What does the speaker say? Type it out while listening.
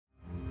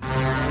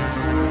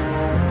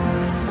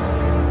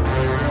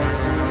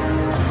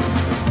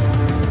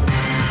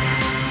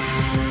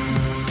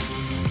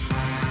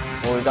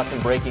we've got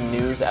some breaking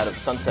news out of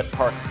Sunset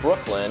Park,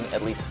 Brooklyn.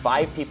 At least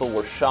 5 people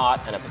were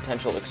shot and a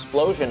potential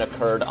explosion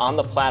occurred on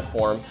the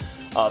platform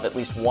of at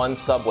least one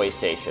subway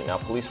station. Now,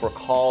 police were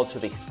called to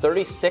the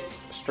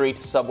 36th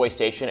Street subway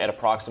station at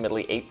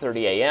approximately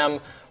 8:30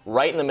 a.m.,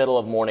 right in the middle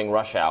of morning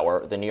rush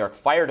hour. The New York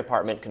Fire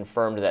Department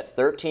confirmed that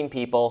 13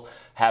 people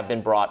have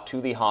been brought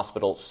to the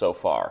hospital so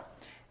far.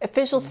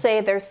 Officials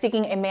say they're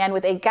seeking a man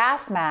with a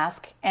gas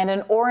mask and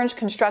an orange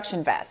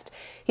construction vest.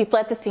 He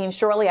fled the scene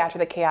shortly after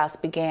the chaos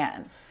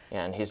began.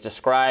 And he's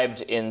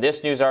described in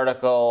this news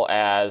article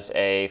as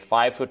a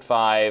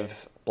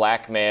 5'5"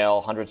 black male,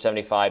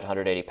 175 to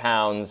 180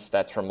 pounds.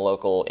 That's from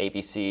local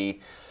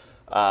ABC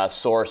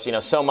source. You know,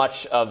 so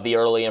much of the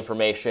early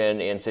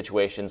information in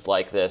situations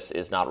like this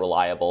is not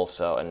reliable.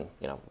 So, and,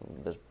 you know,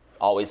 there's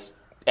always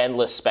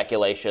endless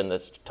speculation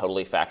that's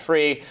totally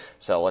fact-free.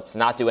 So let's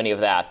not do any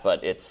of that.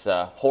 But it's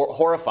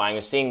horrifying.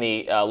 You're seeing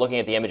looking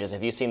at the images.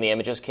 Have you seen the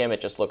images, Kim?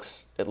 It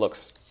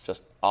looks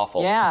just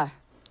awful.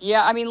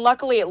 Yeah, I mean,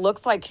 luckily it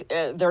looks like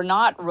they're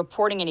not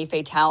reporting any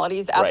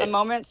fatalities at the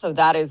moment, so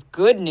that is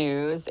good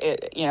news.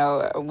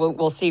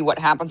 We'll see what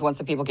happens once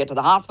the people get to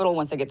the hospital,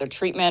 once they get their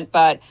treatment.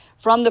 But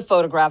from the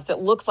photographs, it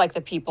looks like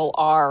the people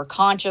are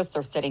conscious.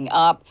 They're sitting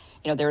up.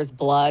 You know, there's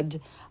blood,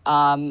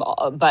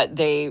 but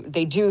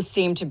they do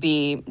seem to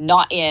be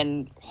not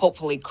in,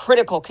 hopefully,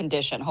 critical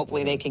condition.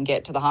 Hopefully they can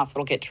get to the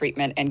hospital, get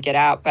treatment, and get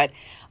out. But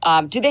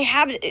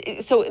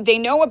so they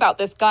know about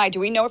this guy.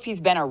 Do we know if he's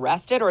been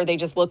arrested, or are they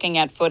just looking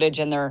at footage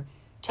and they're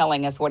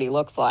telling us what he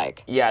looks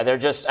like? Yeah, they're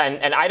just,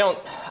 and I don't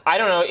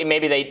know,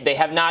 maybe they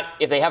have not,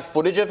 if they have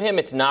footage of him,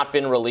 it's not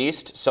been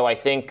released. So I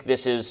think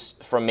this is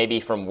from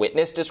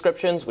witness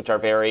descriptions, which are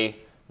very,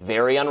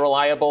 very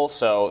unreliable.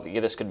 So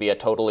this could be a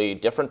totally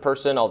different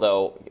person,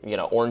 although, you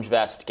know, orange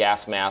vest,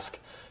 gas mask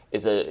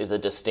is a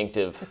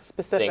distinctive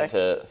thing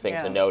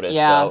to notice.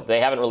 Yeah. So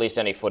they haven't released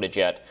any footage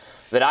yet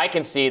that I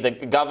can see. The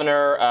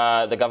governor,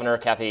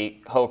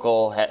 Kathy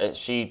Hochul,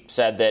 she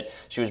said that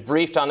she was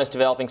briefed on this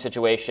developing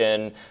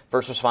situation.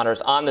 First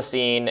responders on the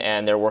scene,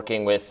 and they're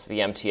working with the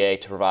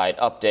MTA to provide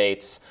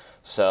updates.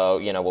 So,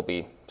 you know, we'll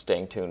be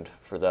staying tuned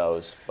for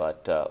those.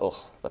 But,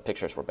 the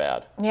pictures were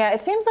bad. Yeah, it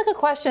seems like a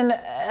question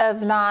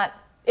of not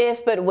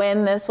if, but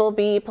when this will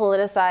be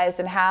politicized,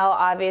 and how.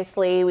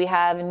 Obviously, we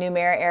have new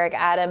Mayor Eric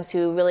Adams,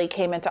 who really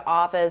came into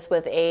office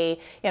with a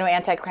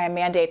anti-crime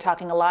mandate,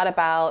 talking a lot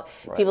about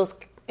people's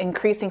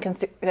increasing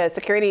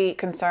security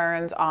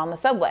concerns on the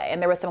subway. And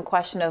there was some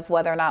question of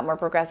whether or not more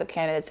progressive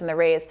candidates in the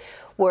race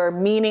were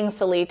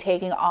meaningfully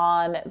taking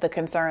on the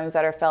concerns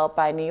that are felt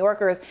by New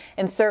Yorkers,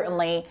 and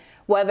certainly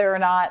whether or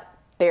not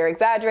they're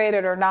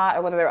exaggerated or not,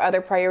 or whether there are other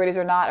priorities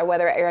or not, or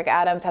whether Eric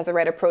Adams has the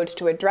right approach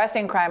to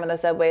addressing crime in the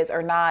subways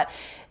or not.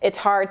 It's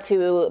hard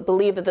to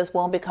believe that this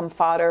won't become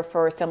fodder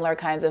for similar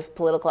kinds of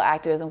political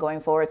activism going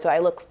forward. So I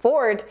look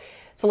forward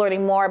to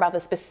learning more about the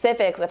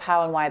specifics of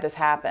how and why this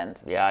happened.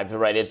 Yeah, you're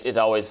right.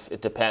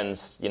 It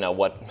depends,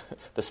 what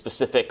the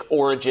specific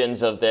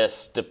origins of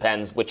this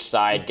depends which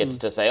side gets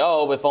to say,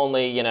 oh, if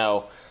only,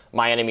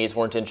 my enemies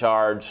weren't in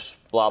charge,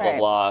 blah, blah,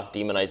 blah,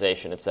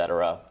 demonization, et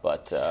cetera.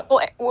 But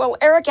well,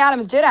 Eric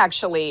Adams did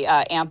actually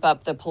amp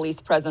up the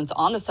police presence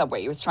on the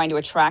subway. He was trying to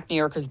attract New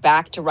Yorkers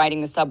back to riding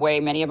the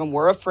subway. Many of them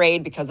were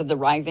afraid because of the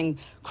rising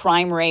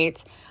crime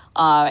rates.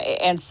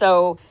 And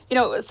so,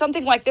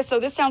 something like this. So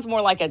this sounds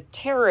more like a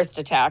terrorist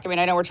attack. I mean,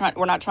 I know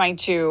we're not trying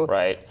to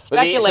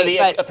speculate.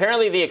 But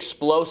apparently the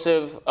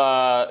explosive,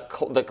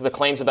 the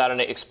claims about an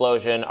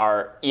explosion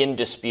are in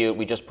dispute.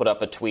 We just put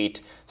up a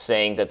tweet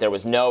saying that there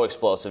was no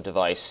explosive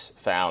device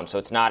found. So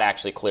it's not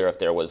actually clear if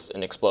there was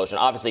an explosion.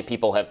 Obviously,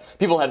 people have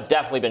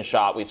definitely been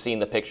shot. We've seen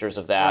the pictures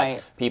of that.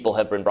 Right. People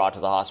have been brought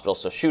to the hospital.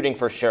 So shooting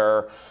for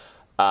sure.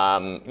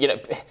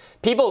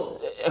 People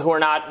who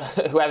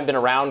haven't been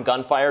around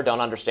gunfire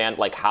don't understand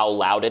how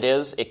loud it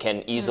is. It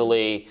can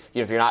easily,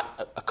 if you're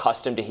not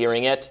accustomed to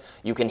hearing it,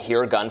 you can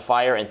hear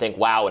gunfire and think,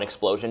 wow, an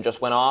explosion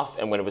just went off,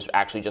 and when it was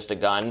actually just a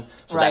gun.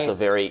 So that's a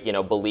very,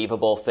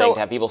 believable thing to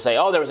have people say,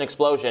 oh, there was an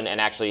explosion, and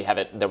actually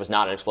there was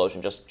not an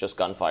explosion, just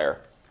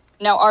gunfire.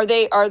 Now, are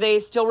they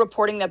still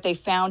reporting that they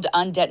found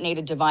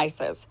undetonated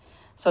devices?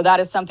 So that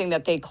is something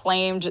that they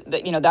claimed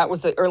that, that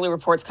was the early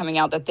reports coming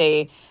out that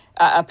they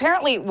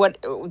apparently what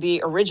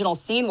the original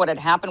scene, what had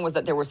happened was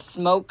that there was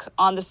smoke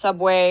on the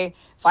subway.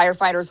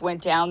 Firefighters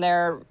went down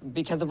there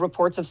because of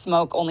reports of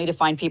smoke, only to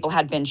find people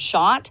had been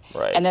shot.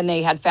 Right. And then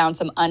they had found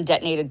some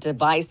undetonated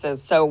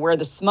devices. So where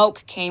the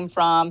smoke came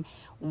from,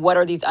 what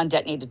are these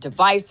undetonated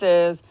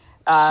devices?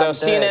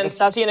 CNN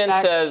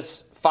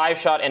says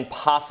 5-shot and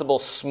possible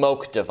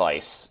smoke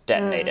device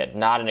detonated.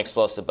 Not an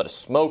explosive, but a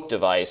smoke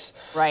device.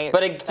 Right.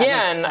 But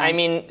again, I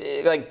mean,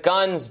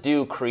 guns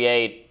do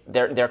create,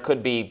 there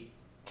could be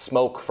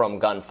smoke from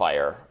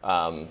gunfire.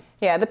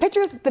 Yeah, the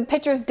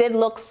pictures did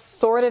look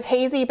sort of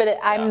hazy, but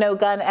I'm no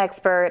gun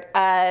expert.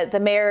 The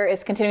mayor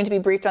is continuing to be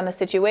briefed on the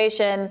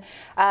situation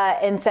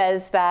and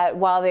says that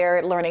while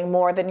they're learning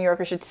more, that New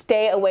Yorkers should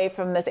stay away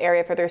from this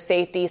area for their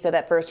safety so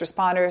that first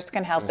responders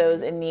can help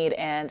those in need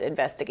and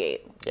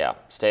investigate. Yeah,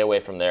 stay away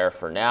from there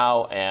for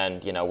now,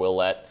 and we'll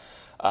let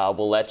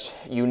We'll let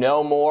you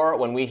know more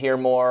when we hear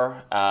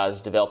more. It's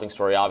a developing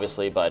story,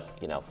 obviously, but,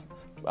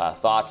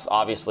 thoughts,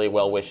 obviously,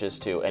 well wishes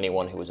to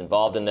anyone who was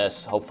involved in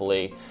this.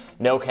 Hopefully,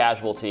 no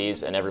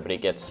casualties and everybody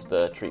gets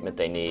the treatment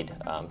they need.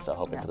 So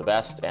hoping for the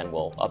best, and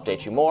we'll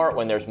update you more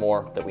when there's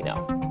more that we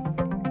know.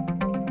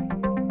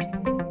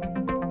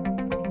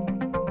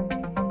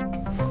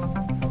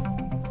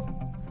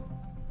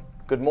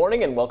 Good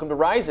morning and welcome to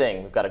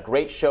Rising. We've got a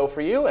great show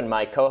for you, and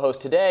my co-host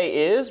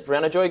today is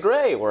Brianna Joy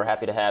Gray. We're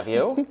happy to have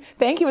you.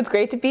 Thank you. It's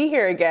great to be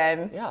here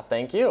again. Yeah,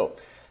 thank you.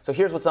 So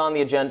here's what's on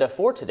the agenda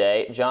for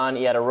today. John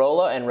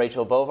Iadarola and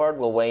Rachel Bovard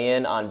will weigh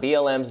in on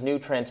BLM's new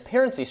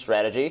transparency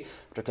strategy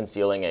after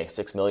concealing a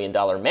 $6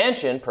 million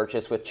mansion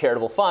purchased with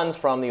charitable funds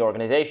from the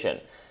organization.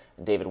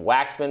 David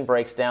Waxman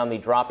breaks down the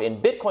drop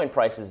in Bitcoin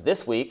prices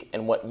this week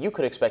and what you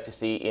could expect to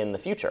see in the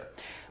future.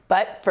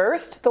 But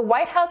first, the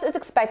White House is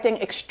expecting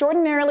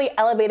extraordinarily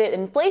elevated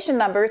inflation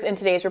numbers in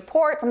today's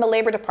report from the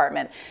Labor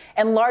Department,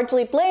 and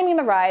largely blaming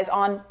the rise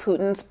on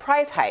Putin's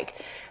price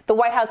hike. The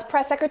White House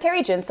press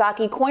secretary, Jen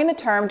Psaki, coined the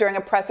term during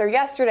a presser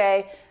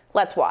yesterday.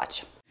 Let's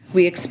watch.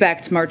 We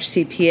expect March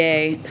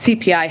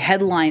CPI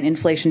headline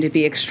inflation to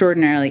be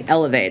extraordinarily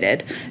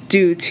elevated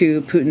due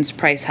to Putin's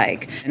price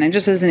hike. And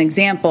just as an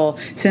example,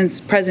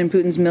 since President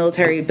Putin's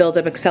military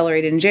buildup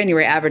accelerated in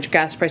January, average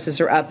gas prices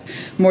are up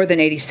more than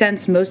 80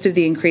 cents. Most of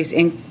the increase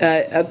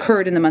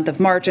occurred in the month of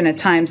March, and at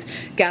times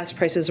gas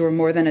prices were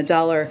more than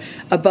 $1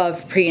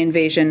 above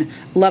pre-invasion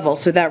level.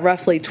 So that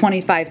roughly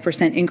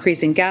 25%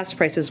 increase in gas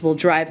prices will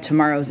drive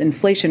tomorrow's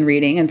inflation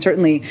reading. And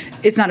certainly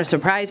it's not a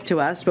surprise to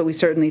us, but we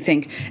certainly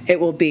think it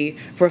will be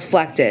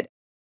reflected.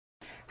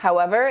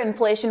 However,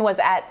 inflation was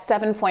at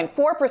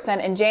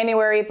 7.4% in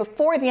January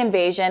before the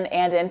invasion,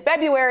 and in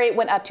February it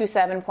went up to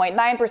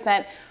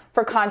 7.9%.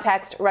 For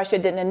context, Russia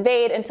didn't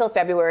invade until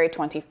February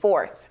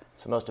 24th.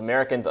 So most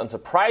Americans,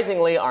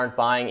 unsurprisingly, aren't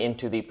buying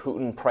into the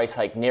Putin price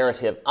hike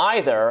narrative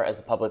either, as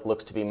the public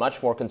looks to be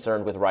much more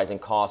concerned with rising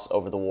costs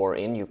over the war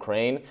in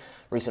Ukraine. A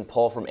recent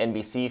poll from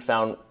NBC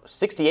found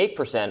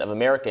 68% of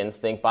Americans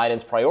think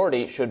Biden's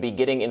priority should be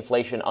getting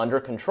inflation under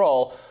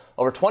control,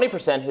 over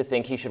 20% who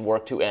think he should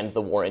work to end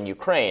the war in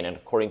Ukraine. And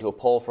according to a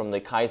poll from the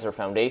Kaiser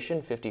Foundation,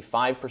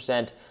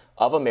 55%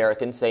 of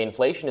Americans say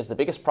inflation is the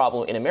biggest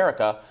problem in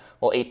America,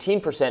 while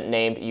 18%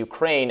 named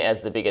Ukraine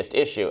as the biggest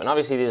issue. And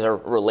obviously these are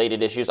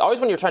related issues. Always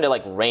when you're trying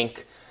to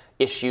rank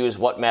issues,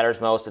 what matters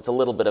most, it's a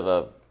little bit of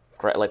a,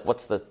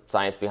 what's the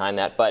science behind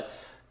that? But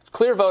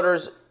clear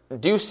voters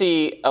do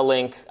see a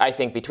link, I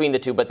think, between the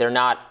two, but they're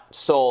not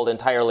sold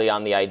entirely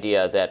on the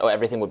idea that,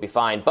 everything would be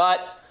fine.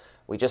 But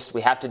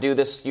we have to do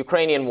this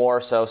Ukrainian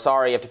war, so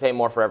sorry, you have to pay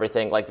more for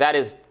everything. That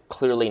is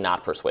clearly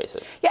not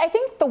persuasive. Yeah, I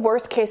think the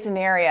worst case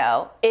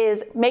scenario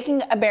is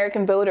making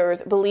American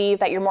voters believe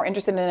that you're more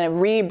interested in a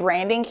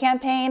rebranding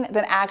campaign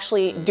than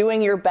actually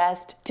doing your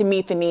best to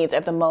meet the needs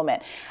of the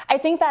moment. I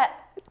think that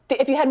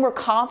if you had more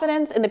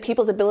confidence in the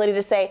people's ability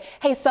to say,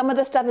 hey, some of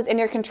this stuff is in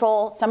your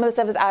control, some of the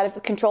stuff is out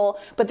of control,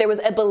 but there was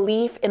a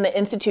belief in the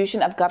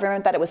institution of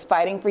government that it was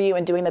fighting for you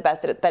and doing the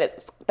best that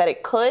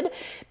it could,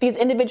 these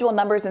individual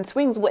numbers and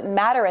swings wouldn't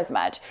matter as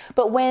much.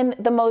 But when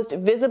the most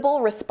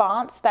visible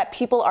response that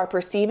people are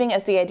perceiving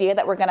is the idea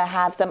that we're going to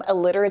have some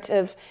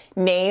alliterative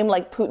name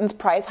like Putin's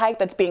price hike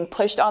that's being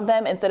pushed on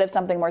them instead of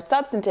something more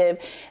substantive,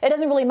 it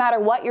doesn't really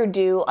matter what you're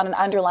due on an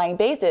underlying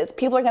basis.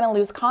 People are going to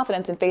lose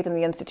confidence and faith in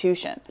the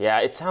institution. Yeah,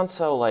 it sounds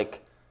so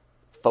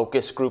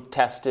focus group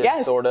tested,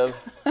 yes. sort of.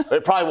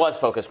 It probably was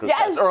focus group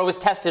tested. Or it was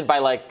tested by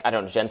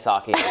Jen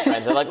Psaki and her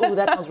friends. They're ooh,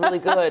 that sounds really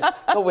good.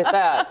 Go with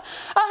that.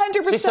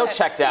 100%. She's so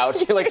checked out.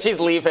 She's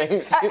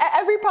leaving.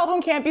 Every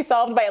problem can't be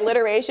solved by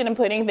alliteration and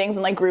putting things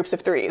in groups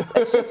of threes.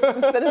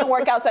 That doesn't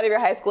work outside of your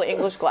high school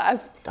English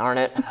class. Darn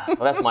it. Well,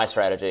 that's my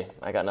strategy.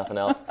 I got nothing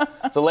else.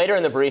 So later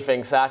in the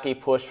briefing, Psaki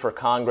pushed for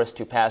Congress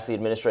to pass the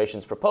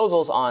administration's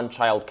proposals on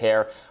child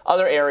care,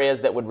 other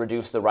areas that would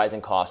reduce the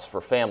rising costs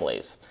for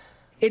families.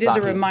 It is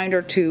a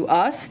reminder to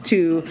us,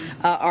 to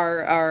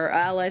our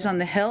allies on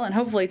the Hill, and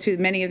hopefully to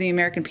many of the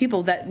American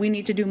people that we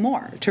need to do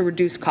more to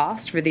reduce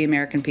costs for the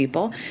American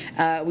people.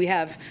 We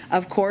have,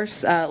 of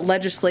course,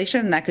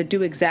 legislation that could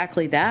do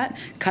exactly that,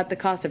 cut the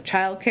cost of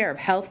child care, of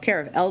health care,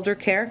 of elder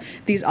care.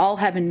 These all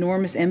have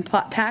enormous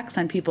impacts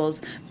on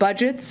people's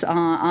budgets,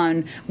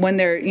 on when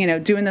they're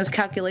doing those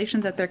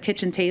calculations at their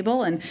kitchen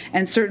table,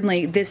 and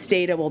certainly this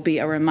data will be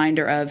a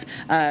reminder of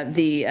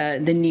the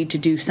need to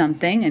do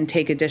something and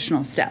take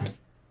additional steps.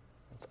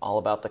 It's all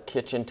about the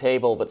kitchen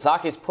table. But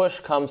Psaki's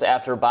push comes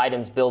after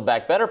Biden's Build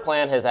Back Better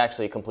plan has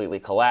actually completely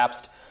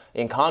collapsed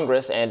in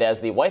Congress, and as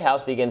the White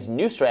House begins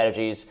new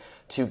strategies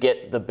to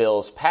get the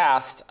bills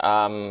passed.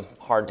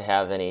 Hard to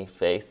have any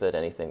faith that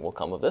anything will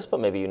come of this,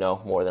 but maybe you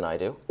know more than I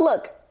do.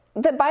 Look,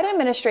 the Biden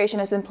administration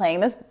has been playing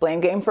this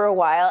blame game for a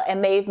while,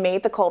 and they've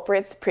made the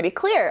culprits pretty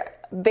clear.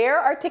 Their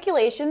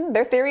articulation,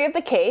 their theory of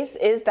the case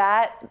is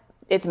that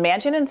it's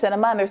Manchin and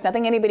Sinema, and there's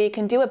nothing anybody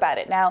can do about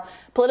it. Now,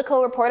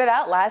 Politico reported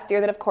out last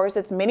year that, of course,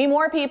 it's many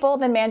more people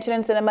than Manchin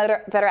and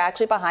Sinema that are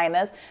actually behind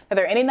this. That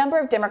there are any number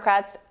of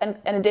Democrats, in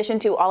addition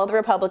to all of the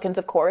Republicans,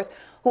 of course,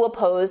 who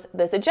oppose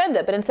this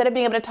agenda. But instead of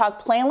being able to talk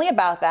plainly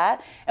about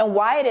that and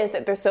why it is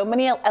that there's so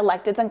many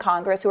electeds in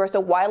Congress who are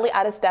so wildly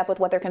out of step with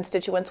what their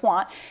constituents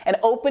want, and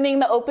opening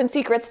the Open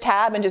Secrets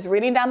tab and just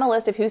reading down the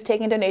list of who's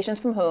taking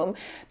donations from whom,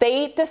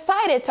 they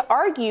decided to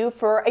argue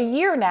for a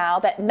year now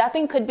that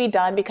nothing could be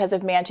done because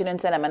of Manchin and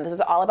Sinema. And this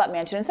is all about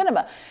Manchin and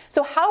Sinema.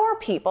 So how are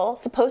people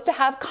supposed to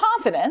have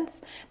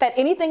confidence that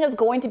anything is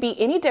going to be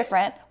any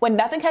different when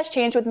nothing has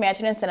changed with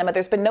Manchin and Sinema?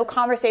 There's been no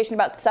conversation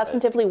about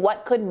substantively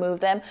what could move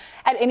them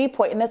at any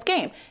point in this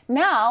game.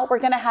 Now we're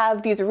going to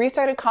have these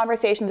restarted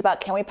conversations about,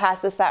 can we pass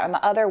this, that, and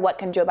the other? What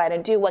can Joe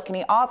Biden do? What can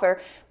he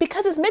offer?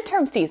 Because it's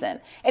midterm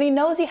season, and he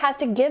knows he has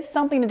to give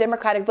something to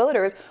Democratic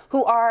voters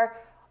who are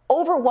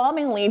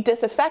overwhelmingly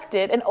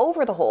disaffected and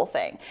over the whole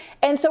thing.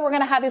 And so we're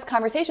going to have these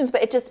conversations,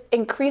 but it just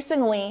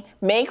increasingly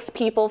makes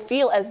people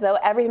feel as though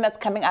everything that's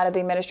coming out of the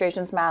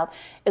administration's mouth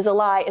is a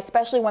lie,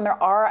 especially when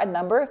there are a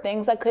number of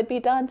things that could be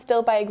done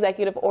still by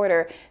executive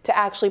order to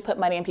actually put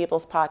money in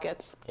people's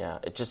pockets. Yeah,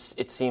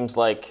 it seems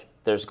like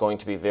there's going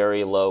to be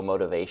very low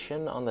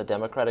motivation on the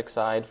Democratic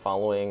side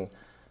following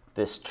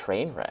this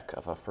train wreck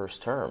of a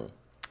first term.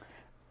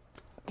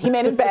 He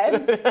made his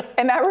bed,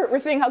 and now we're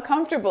seeing how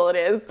comfortable it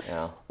is.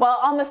 Yeah. Well,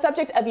 on the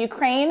subject of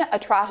Ukraine,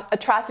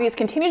 atrocities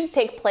continue to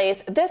take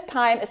place, this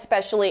time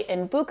especially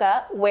in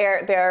Bucha,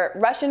 where their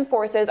Russian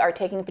forces are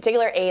taking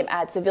particular aim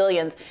at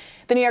civilians.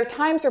 The New York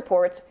Times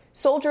reports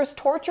soldiers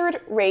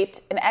tortured,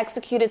 raped, and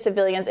executed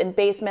civilians in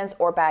basements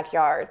or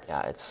backyards.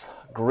 Yeah, it's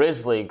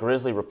grisly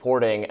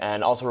reporting,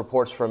 and also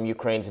reports from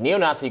Ukraine's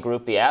neo-Nazi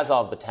group, the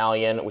Azov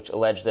Battalion, which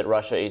alleged that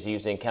Russia is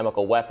using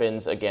chemical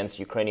weapons against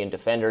Ukrainian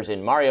defenders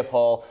in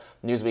Mariupol.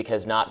 Newsweek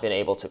has not been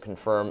able to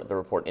confirm the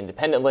report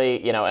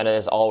independently, and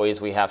as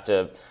always, we have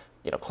to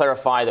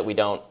clarify that we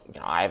don't,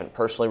 I haven't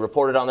personally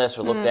reported on this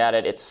or looked at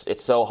it.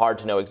 It's so hard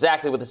to know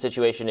exactly what the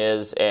situation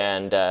is,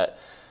 and,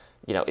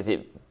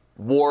 the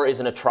war is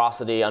an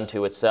atrocity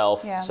unto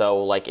itself,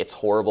 so, it's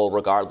horrible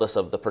regardless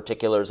of the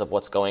particulars of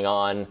what's going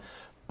on.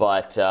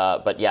 But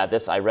yeah,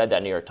 I read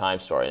that New York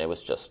Times story, and it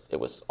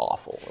was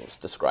awful. It was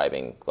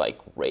describing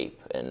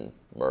rape and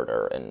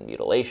murder and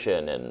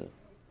mutilation, and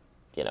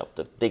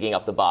digging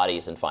up the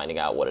bodies and finding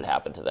out what had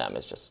happened to them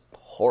is just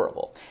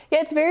horrible. Yeah,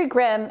 it's very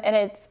grim, and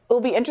it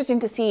will be interesting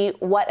to see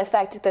what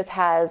effect this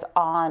has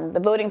on the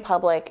voting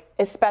public,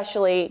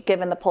 especially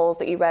given the polls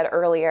that you read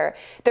earlier.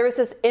 There was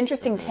this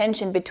interesting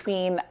tension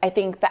between, I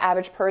think, the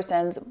average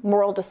person's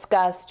moral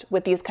disgust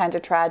with these kinds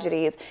of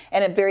tragedies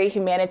and a very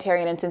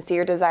humanitarian and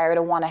sincere desire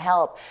to want to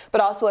help,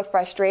 but also a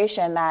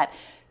frustration that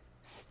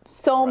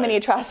so many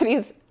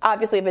atrocities,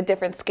 obviously of a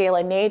different scale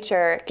and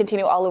nature,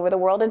 continue all over the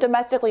world and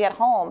domestically at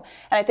home.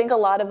 And I think a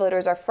lot of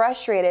voters are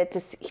frustrated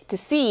to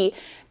see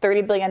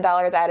 $30 billion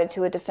added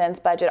to a defense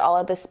budget, all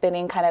of this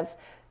spending kind of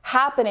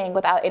happening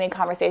without any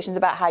conversations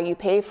about how you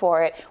pay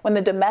for it, when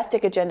the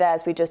domestic agenda,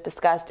 as we just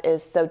discussed,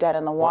 is so dead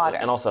in the water.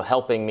 And also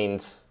helping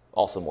means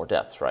also more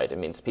deaths, right? It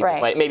means people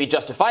maybe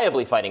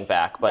justifiably fighting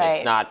back, but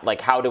it's not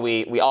how do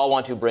we all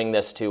want to bring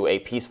this to a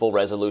peaceful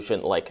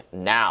resolution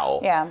now.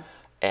 Yeah.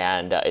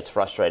 And it's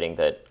frustrating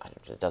that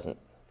it doesn't.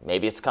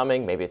 Maybe it's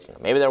coming. Maybe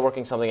they're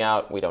working something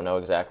out. We don't know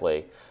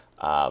exactly.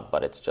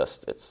 But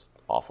it's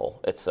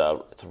awful. It's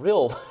a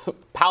real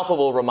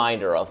palpable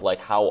reminder of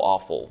how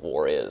awful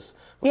war is.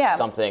 Which is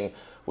something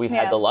we've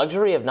had the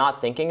luxury of not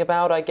thinking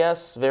about, I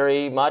guess,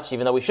 very much.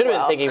 Even though we should have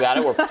been thinking about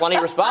it, we're plenty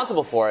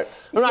responsible for it.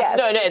 No,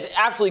 it's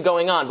absolutely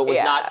going on, but was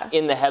not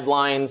in the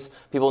headlines.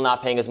 People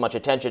not paying as much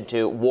attention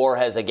to. War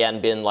has again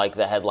been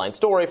the headline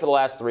story for the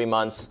last 3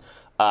 months.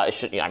 It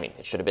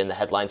should have been the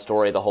headline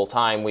story the whole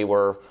time we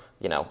were,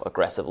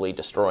 aggressively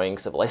destroying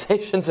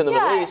civilizations in the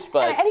Middle East.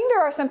 But I think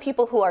there are some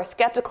people who are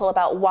skeptical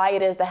about why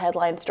it is the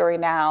headline story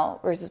now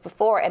versus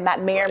before, and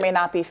that may or may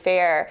not be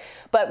fair.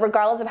 But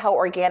regardless of how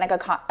organic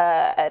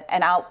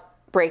an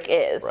outbreak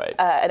is,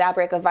 an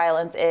outbreak of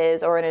violence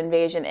is, or an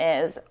invasion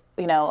is,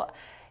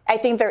 I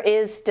think there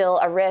is still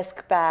a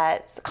risk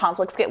that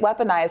conflicts get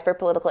weaponized for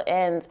political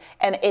ends,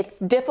 and it's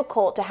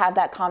difficult to have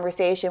that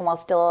conversation while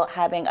still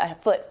having a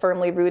foot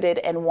firmly rooted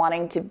and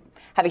wanting to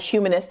have a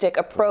humanistic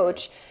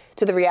approach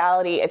to the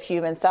reality of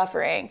human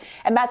suffering.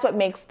 And that's what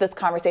makes this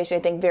conversation,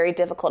 I think, very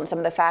difficult, and some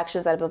of the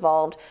factions that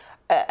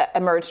have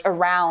emerged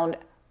around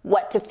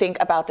what to think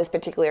about this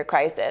particular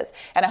crisis.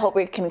 And I hope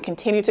we can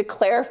continue to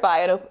clarify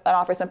and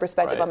offer some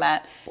perspective on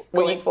that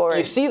going forward.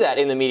 You see that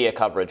in the media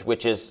coverage,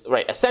 which is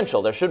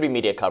essential. There should be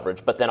media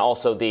coverage, but then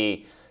also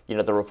the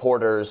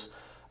reporters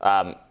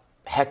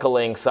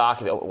heckling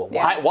Saki. Well,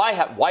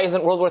 why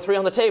isn't World War III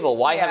on the table?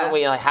 Why haven't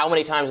we? How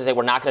many times they say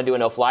we're not going to do a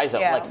no-fly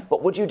zone?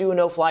 But would you do a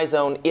no-fly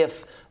zone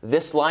if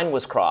this line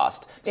was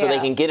crossed, so they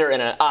can get her in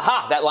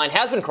that line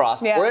has been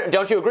crossed?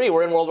 Don't you agree?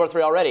 We're in World War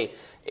III already.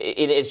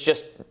 It's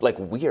just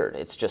weird.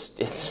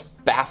 It's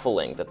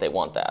baffling that they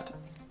want that.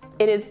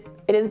 It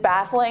is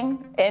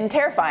baffling and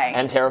terrifying.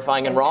 And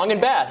terrifying and wrong and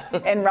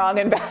bad. And wrong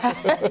and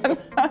bad.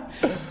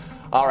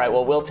 All right,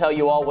 well, we'll tell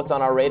you all what's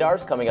on our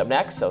radars coming up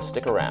next, so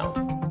stick around.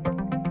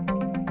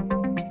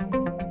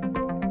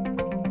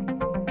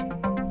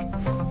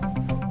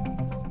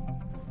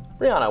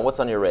 Brianna, what's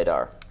on your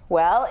radar?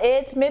 Well,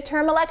 it's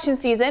midterm election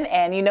season,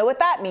 and you know what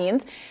that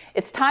means.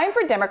 It's time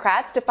for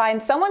Democrats to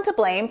find someone to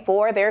blame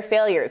for their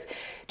failures.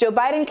 Joe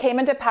Biden came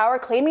into power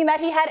claiming that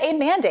he had a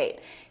mandate.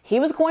 He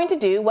was going to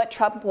do what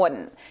Trump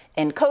wouldn't: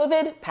 end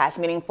COVID, pass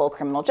meaningful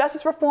criminal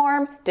justice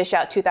reform, dish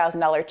out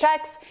 $2,000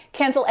 checks,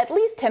 cancel at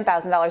least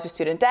 $10,000 of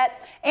student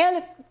debt,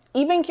 and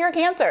even cure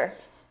cancer.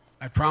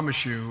 I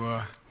promise you,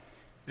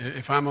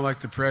 if I'm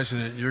elected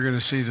president, you're going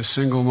to see the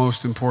single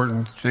most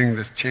important thing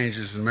that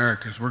changes in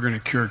America is we're going to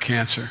cure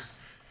cancer.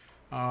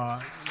 You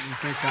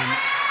think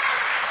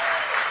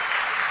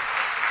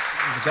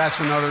but that's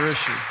another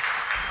issue.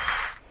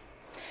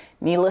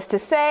 Needless to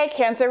say,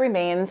 cancer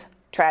remains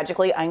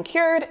tragically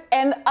uncured,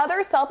 and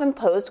other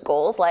self-imposed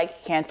goals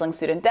like canceling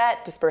student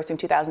debt, dispersing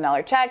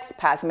 $2,000 checks,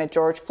 passing the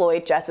George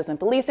Floyd Justice and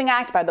Policing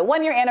Act by the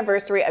one-year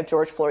anniversary of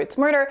George Floyd's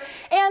murder,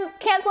 and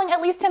canceling at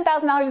least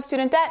 $10,000 of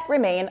student debt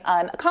remain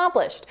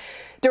unaccomplished.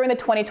 During the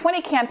 2020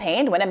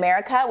 campaign, when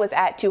America was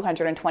at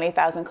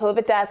 220,000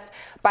 COVID deaths,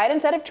 Biden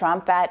said of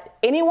Trump that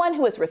anyone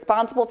who is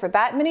responsible for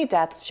that many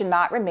deaths should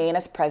not remain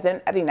as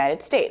president of the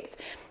United States.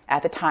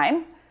 At the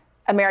time,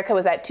 America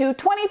was at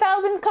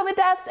 220,000 COVID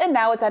deaths, and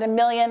now it's at 1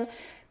 million.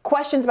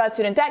 Questions about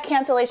student debt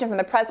cancellation from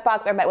the press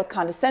box are met with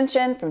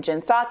condescension from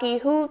Jen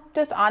Psaki, who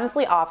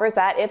dishonestly offers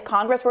that if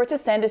Congress were to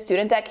send a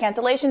student debt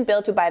cancellation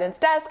bill to Biden's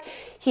desk,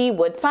 he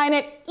would sign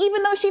it,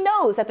 even though she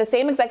knows that the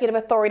same executive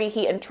authority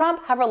he and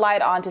Trump have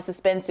relied on to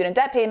suspend student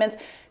debt payments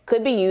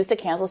could be used to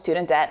cancel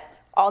student debt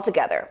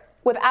altogether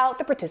without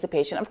the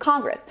participation of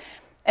Congress.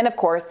 And of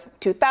course,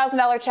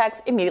 $2,000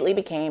 checks immediately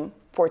became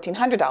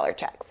 $1,400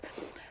 checks.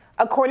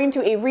 According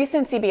to a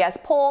recent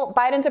CBS poll,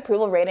 Biden's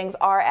approval ratings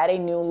are at a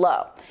new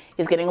low.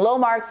 He's getting low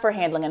marks for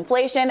handling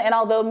inflation, and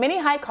although many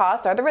high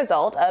costs are the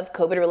result of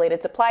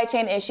COVID-related supply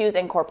chain issues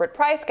and corporate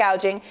price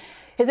gouging,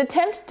 his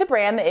attempt to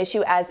brand the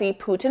issue as the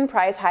Putin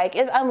price hike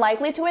is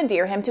unlikely to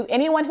endear him to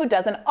anyone who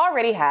doesn't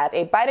already have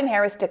a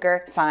Biden-Harris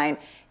sticker sign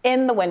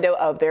in the window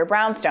of their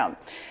brownstone.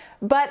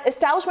 But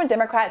establishment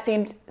Democrats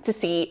seem to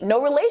see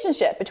no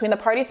relationship between the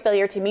party's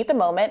failure to meet the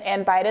moment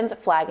and Biden's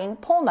flagging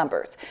poll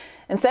numbers.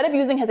 Instead of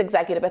using his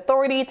executive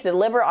authority to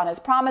deliver on his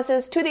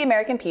promises to the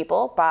American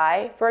people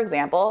by, for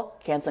example,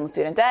 canceling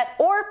student debt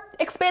or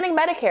expanding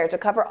Medicare to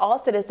cover all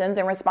citizens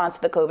in response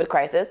to the COVID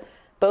crisis,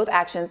 both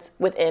actions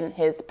within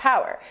his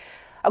power.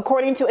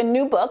 According to a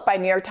new book by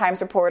New York Times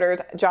reporters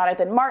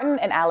Jonathan Martin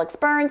and Alex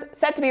Burns,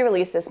 set to be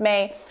released this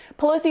May,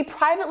 Pelosi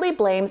privately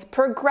blames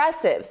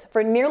progressives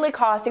for nearly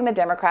costing the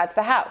Democrats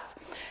the House,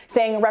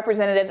 saying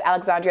Representatives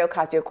Alexandria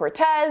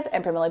Ocasio-Cortez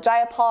and Pramila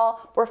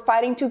Jayapal were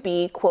fighting to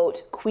be,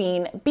 quote,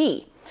 Queen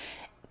Bee.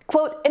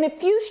 Quote, in a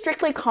few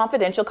strictly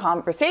confidential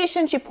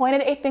conversations, she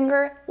pointed a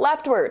finger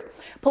leftward.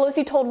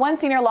 Pelosi told one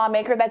senior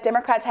lawmaker that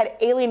Democrats had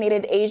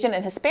alienated Asian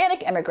and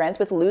Hispanic immigrants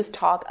with loose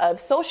talk of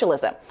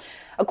socialism.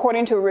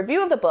 According to a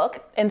review of the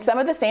book, in some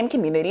of the same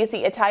communities,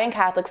 the Italian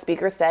Catholic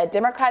speaker said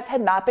Democrats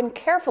had not been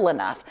careful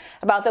enough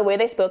about the way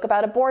they spoke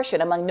about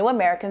abortion among new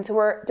Americans who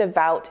were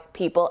devout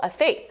people of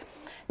faith.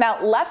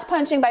 Now, left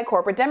punching by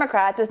corporate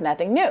Democrats is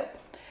nothing new.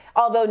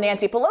 Although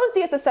Nancy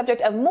Pelosi is the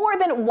subject of more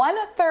than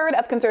 1/3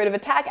 of conservative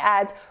attack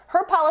ads,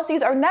 her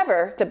policies are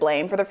never to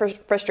blame for the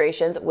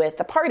frustrations with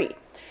the party.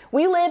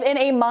 We live in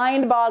a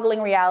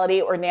mind-boggling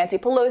reality where Nancy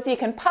Pelosi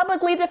can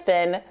publicly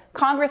defend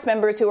Congress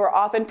members who are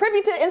often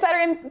privy to insider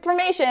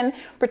information,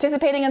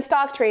 participating in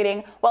stock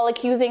trading, while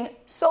accusing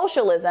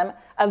socialism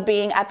of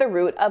being at the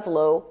root of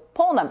low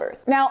poll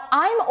numbers. Now,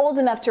 I'm old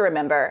enough to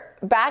remember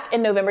back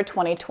in November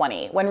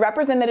 2020 when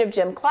Representative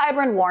Jim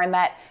Clyburn warned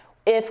that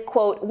if,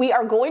 quote, we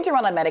are going to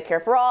run on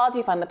Medicare for all,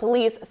 defund the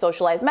police,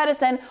 socialize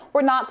medicine,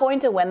 we're not going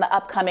to win the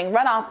upcoming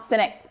runoff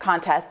Senate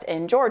contest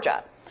in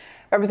Georgia.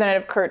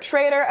 Representative Kurt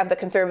Schrader of the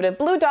conservative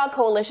Blue Dog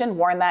Coalition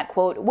warned that,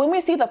 quote, when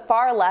we see the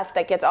far left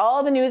that gets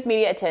all the news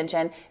media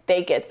attention,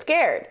 they get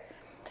scared.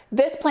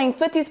 This playing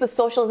footsies with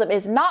socialism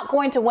is not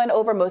going to win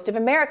over most of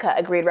America,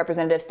 agreed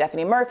Representative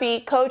Stephanie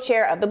Murphy,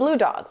 co-chair of the Blue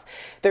Dogs.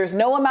 There's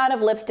no amount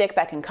of lipstick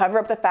that can cover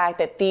up the fact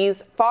that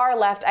these far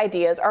left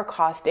ideas are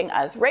costing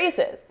us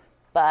races.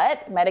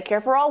 But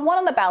Medicare for All won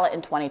on the ballot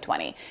in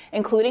 2020,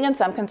 including in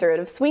some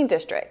conservative swing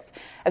districts.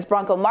 As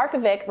Bronco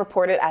Markovic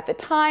reported at the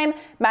time,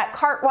 Matt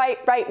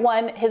Cartwright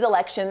won his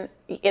election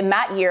in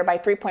that year by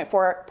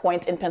 3.4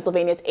 points in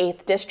Pennsylvania's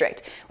 8th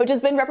district, which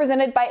has been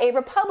represented by a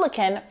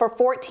Republican for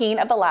 14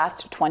 of the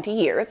last 20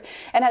 years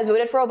and has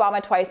voted for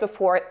Obama twice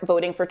before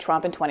voting for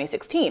Trump in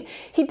 2016.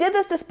 He did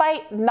this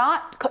despite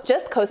not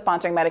just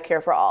co-sponsoring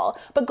Medicare for All,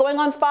 but going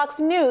on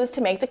Fox News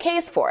to make the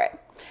case for it.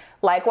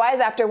 Likewise,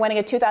 after winning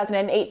a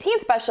 2018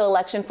 special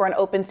election for an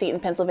open seat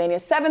in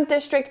Pennsylvania's 7th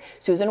District,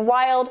 Susan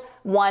Wild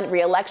won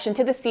re-election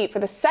to the seat for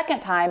the second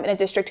time in a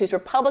district whose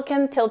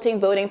Republican-tilting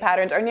voting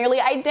patterns are nearly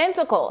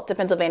identical to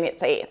Pennsylvania's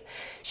 8th.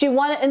 She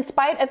won in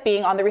spite of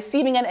being on the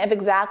receiving end of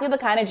exactly the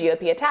kind of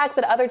GOP attacks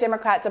that other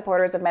Democrat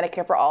supporters of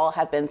Medicare for All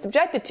have been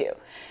subjected to.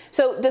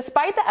 So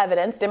despite the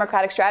evidence,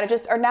 Democratic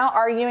strategists are now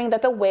arguing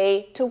that the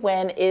way to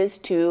win is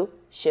to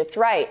shift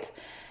right.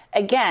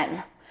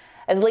 Again,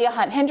 as Leah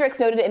Hunt Hendricks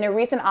noted in a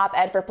recent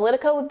op-ed for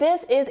Politico,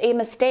 this is a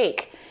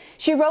mistake.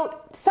 She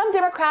wrote, some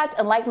Democrats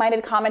and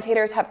like-minded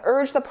commentators have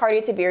urged the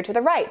party to veer to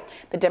the right.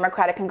 The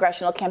Democratic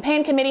Congressional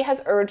Campaign Committee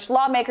has urged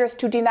lawmakers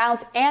to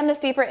denounce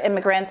amnesty for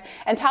immigrants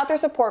and tout their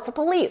support for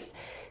police.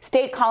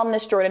 State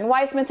columnist Jordan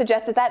Weissman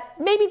suggested that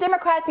maybe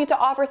Democrats need to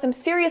offer some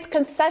serious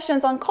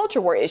concessions on culture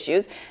war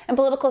issues, and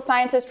political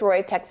scientist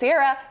Roy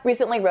Teixeira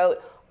recently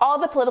wrote, all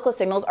the political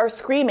signals are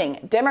screaming,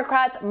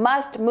 Democrats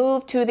must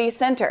move to the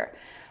center.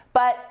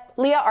 But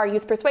Leah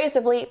argues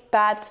persuasively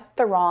that's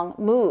the wrong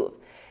move.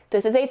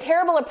 This is a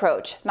terrible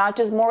approach, not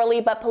just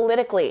morally, but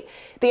politically.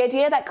 The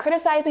idea that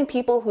criticizing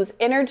people whose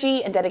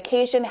energy and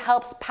dedication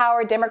helps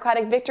power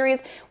Democratic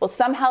victories will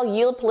somehow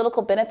yield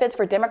political benefits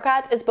for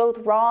Democrats is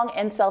both wrong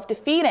and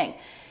self-defeating.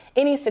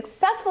 Any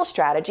successful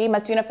strategy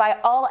must unify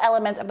all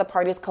elements of the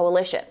party's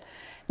coalition.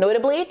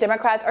 Notably,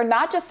 Democrats are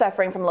not just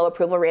suffering from low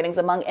approval ratings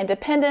among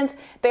independents,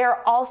 they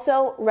are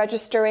also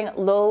registering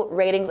low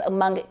ratings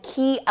among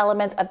key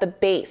elements of the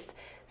base,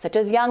 such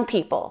as young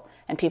people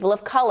and people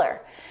of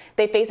color.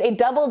 They face a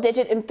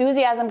double-digit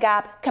enthusiasm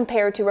gap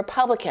compared to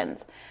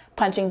Republicans.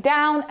 Punching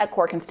down at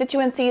core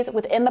constituencies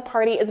within the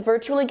party is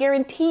virtually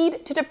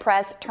guaranteed to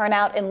depress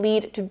turnout and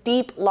lead to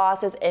deep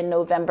losses in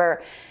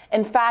November.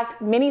 In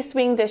fact, many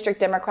swing district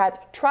Democrats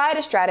tried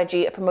a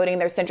strategy of promoting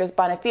their centrist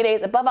bona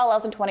fides above all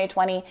else in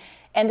 2020,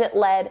 and it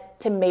led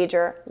to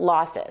major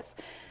losses.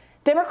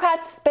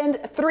 Democrats spend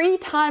 3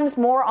 times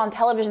more on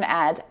television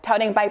ads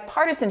touting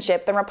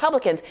bipartisanship than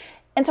Republicans.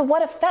 And to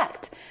what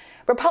effect?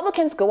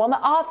 Republicans go on the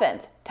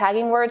offense,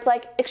 tagging words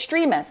like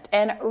extremist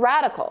and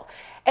radical.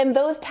 And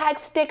those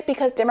tags stick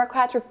because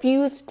Democrats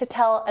refuse to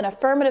tell an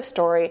affirmative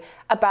story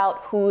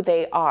about who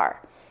they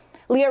are.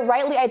 Leah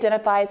rightly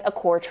identifies a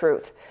core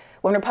truth.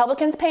 When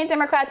Republicans paint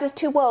Democrats as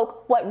too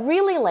woke, what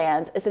really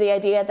lands is the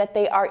idea that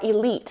they are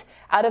elite,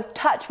 out of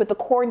touch with the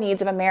core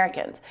needs of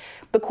Americans.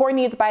 The core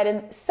needs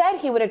Biden said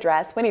he would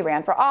address when he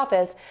ran for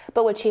office,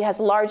 but which he has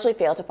largely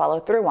failed to follow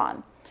through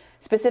on.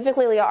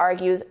 Specifically, Leah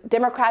argues,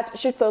 Democrats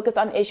should focus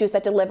on issues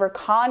that deliver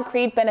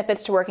concrete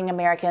benefits to working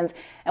Americans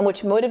and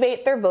which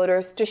motivate their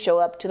voters to show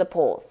up to the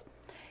polls.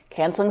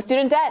 Canceling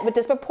student debt would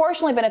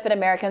disproportionately benefit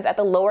Americans at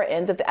the lower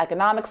ends of the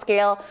economic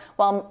scale,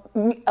 while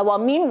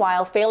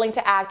meanwhile failing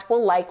to act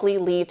will likely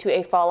lead to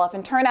a fall-off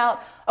in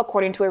turnout,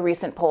 according to a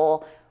recent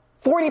poll.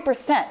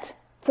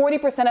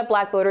 40% of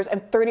black voters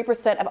and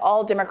 30% of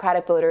all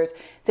Democratic voters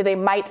say they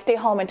might stay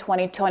home in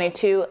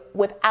 2022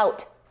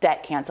 without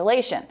debt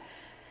cancellation.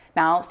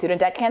 Now,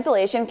 student debt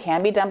cancellation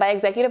can be done by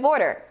executive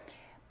order.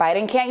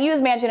 Biden can't use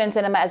Manchin and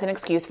Sinema as an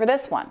excuse for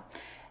this one.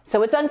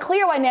 So it's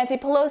unclear why Nancy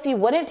Pelosi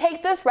wouldn't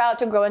take this route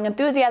to growing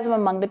enthusiasm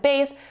among the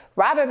base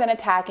rather than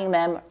attacking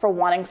them for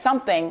wanting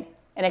something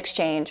in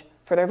exchange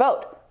for their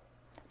vote.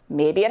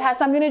 Maybe it has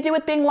something to do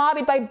with being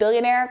lobbied by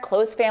billionaire,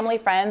 close family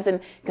friends, and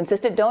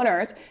consistent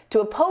donors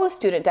to oppose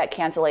student debt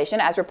cancellation,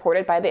 as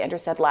reported by The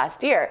Intercept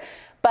last year.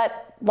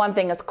 But one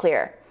thing is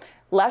clear.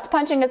 Left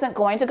punching isn't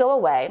going to go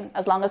away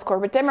as long as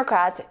corporate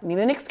Democrats need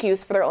an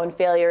excuse for their own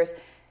failures.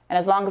 And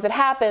as long as it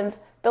happens,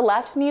 the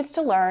left needs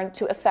to learn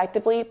to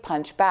effectively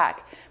punch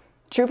back.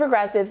 True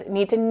progressives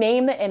need to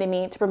name the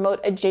enemy to promote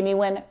a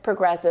genuine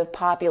progressive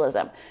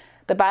populism.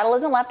 The battle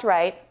isn't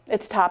left-right,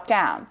 it's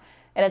top-down.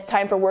 And it's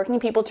time for working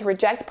people to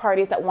reject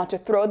parties that want to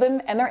throw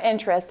them and their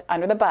interests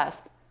under the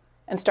bus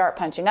and start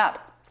punching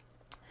up.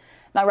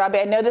 Now, Robbie,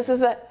 I know this is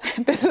an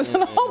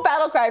old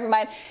battle cry for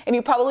mine, and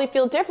you probably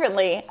feel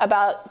differently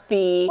about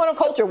the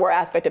culture war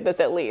aspect of this,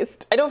 at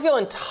least. I don't feel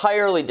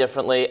entirely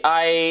differently.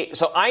 I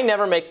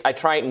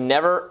try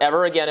never,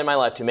 ever again in my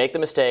life to make the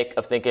mistake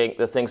of thinking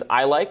the things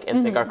I like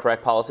and think are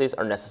correct policies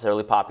are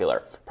necessarily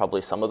popular.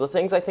 Probably some of the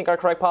things I think are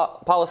correct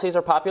policies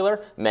are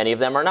popular. Many of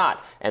them are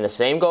not. And the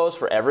same goes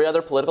for every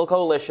other political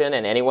coalition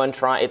and anyone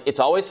trying. It's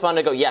always fun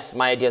to go, yes,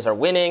 my ideas are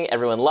winning.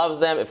 Everyone loves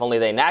them. If only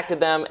they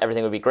enacted them,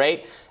 everything would be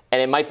great.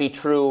 And it might be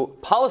true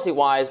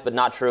policy-wise, but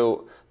not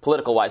true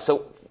political-wise.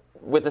 So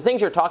with the things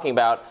you're talking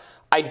about,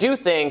 I do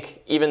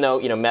think, even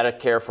though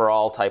Medicare for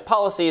all type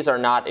policies are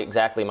not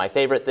exactly my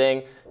favorite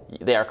thing,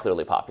 they are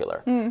clearly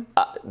popular. You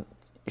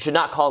should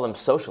not call them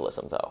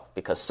socialism, though,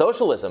 because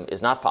socialism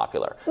is not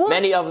popular. Well,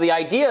 many of the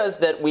ideas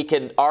that we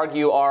can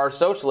argue are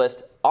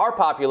socialist are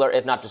popular,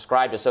 if not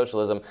described as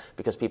socialism,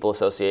 because people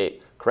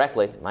associate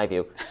correctly, in my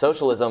view,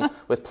 socialism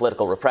with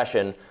political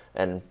repression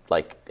and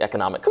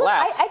economic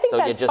collapse. I think so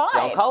that's you just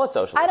fine. don't call it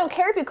socialism. I don't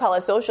care if you call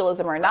it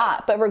socialism or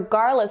not, but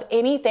regardless,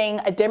 anything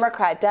a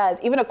Democrat does,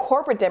 even a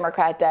corporate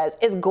Democrat does,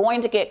 is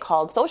going to get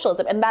called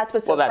socialism, and that's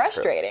what's so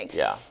frustrating. True.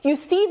 Yeah. You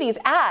see these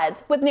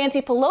ads with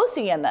Nancy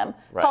Pelosi in them,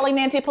 calling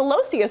Nancy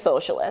Pelosi a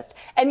socialist,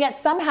 and yet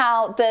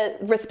somehow the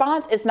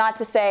response is not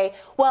to say,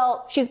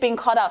 well, she's being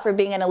called out for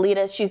being an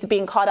elitist, she's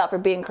being called out for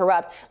being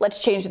corrupt, let's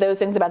change those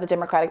things about the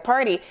Democratic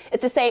Party.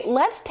 It's to say,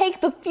 let's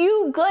take the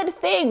few good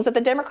things that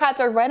the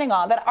Democrats are running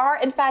on that are,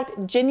 in fact,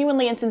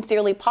 genuinely and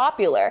sincerely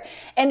popular,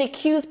 and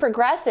accuse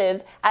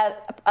progressives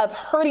of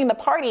hurting the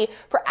party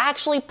for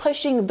actually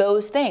pushing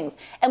those things.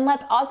 And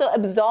let's also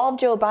absolve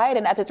Joe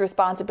Biden of his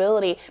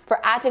responsibility for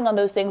acting on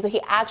those things that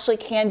he actually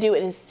can do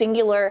in his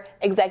singular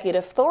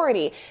executive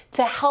authority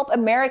to help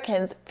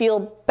Americans feel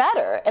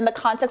better in the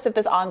context of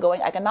this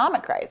ongoing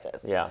economic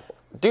crisis. Yeah.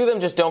 Do them,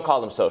 just don't call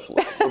them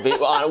socialists,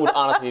 would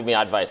honestly be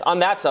my advice. On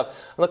that stuff,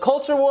 on the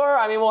culture war,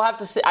 I mean, we'll have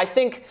to see. I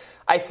think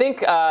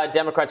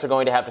Democrats are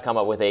going to have to come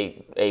up with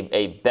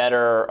a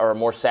better or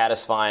more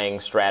satisfying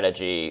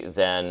strategy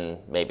than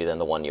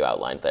the one you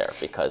outlined there,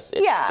 because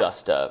it's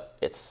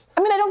it's.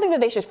 I mean, I don't think that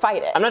they should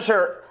fight it.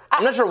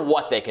 I'm not sure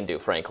what they can do,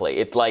 frankly.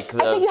 It's I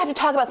think you have to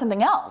talk about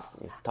something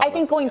else. I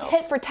think going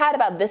tit for tat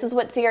about this is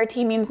what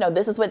CRT means, no,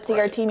 this is what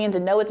CRT means,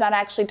 and no, it's not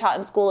actually taught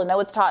in school, and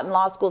no, it's taught in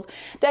law schools,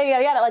 yada,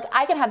 yada, yada.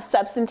 I can have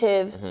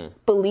substantive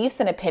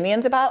beliefs and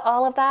opinions about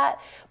all of that,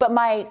 but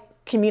my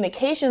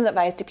communications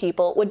advice to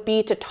people would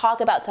be to talk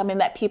about something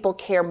that people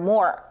care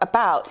more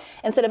about,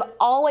 instead of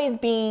always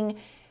being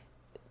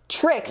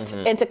tricked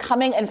into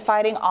coming and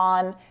fighting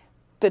on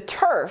the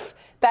turf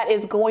that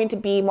is going to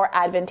be more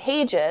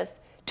advantageous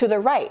to the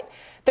right.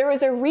 There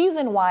is a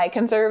reason why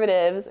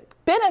conservatives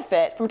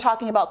benefit from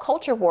talking about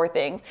culture war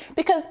things,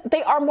 because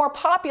they are more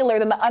popular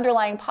than the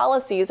underlying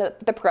policies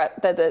that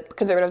the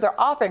conservatives are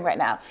offering right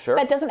now. Sure.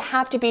 That doesn't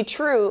have to be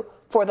true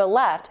for the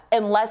left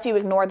unless you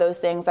ignore those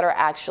things that are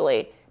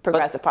actually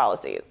progressive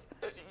policies.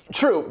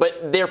 True,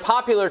 but they're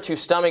popular to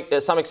some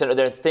extent.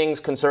 They're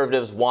things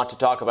conservatives want to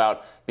talk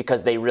about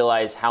because they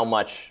realize how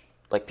much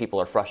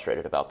people are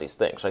frustrated about these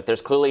things.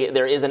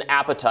 There is an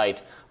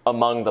appetite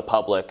among the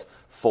public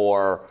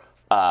for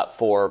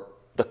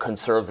the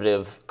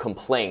conservative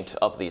complaint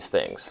of these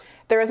things.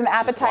 There is an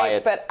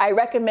appetite, but I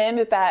recommend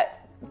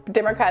that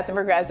Democrats and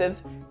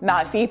progressives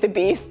not feed the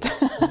beast.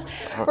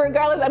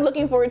 Regardless, I'm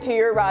looking forward to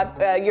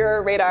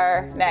your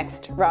radar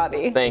next,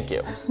 Robbie. Thank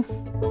you.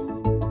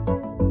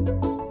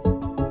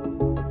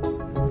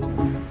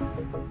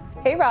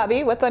 Hey,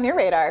 Robbie, what's on your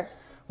radar?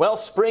 Well,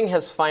 spring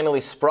has finally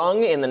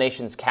sprung in the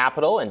nation's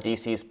capital, and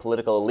D.C.'s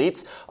political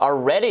elites are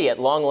ready at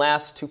long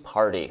last to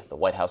party. The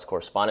White House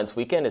Correspondents'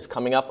 Weekend is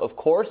coming up, of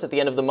course, at the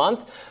end of the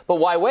month. But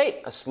why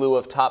wait? A slew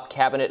of top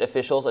cabinet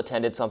officials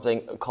attended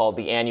something called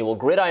the annual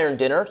Gridiron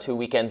Dinner 2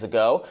 weekends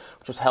ago,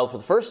 which was held for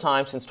the first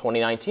time since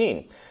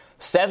 2019.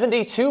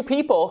 72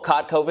 people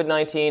caught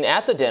COVID-19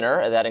 at the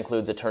dinner. That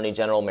includes Attorney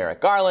General Merrick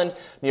Garland,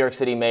 New York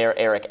City Mayor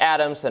Eric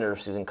Adams, Senator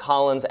Susan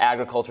Collins,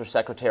 Agriculture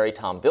Secretary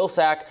Tom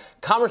Vilsack,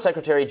 Commerce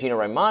Secretary Gina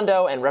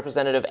Raimondo, and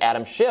Representative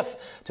Adam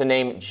Schiff, to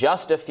name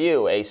just a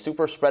few. A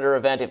super spreader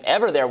event, if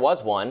ever there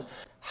was one.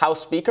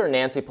 House Speaker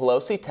Nancy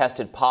Pelosi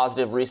tested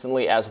positive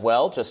recently as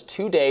well, just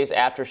 2 days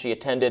after she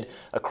attended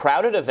a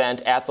crowded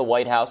event at the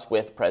White House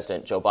with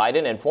President Joe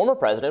Biden and former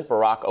President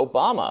Barack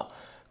Obama.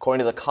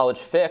 According to the College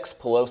Fix,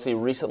 Pelosi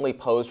recently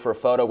posed for a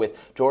photo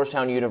with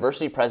Georgetown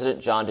University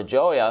President John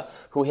DeGioia,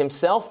 who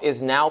himself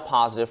is now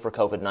positive for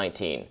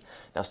COVID-19.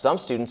 Now, some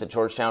students at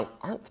Georgetown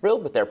aren't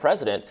thrilled with their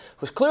president,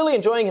 who's clearly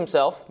enjoying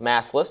himself,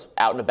 maskless,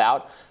 out and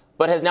about,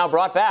 but has now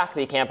brought back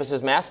the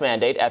campus's mask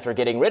mandate after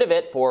getting rid of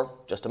it for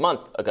just a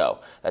month ago.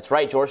 That's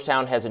right,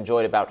 Georgetown has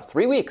enjoyed about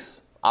 3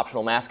 weeks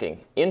optional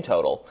masking in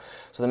total.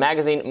 So the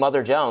magazine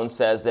Mother Jones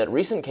says that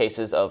recent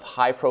cases of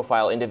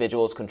high-profile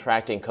individuals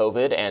contracting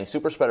COVID and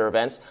super spreader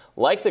events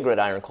like the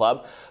Gridiron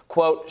Club,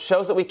 quote,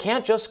 shows that we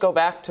can't just go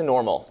back to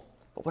normal.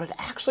 But what it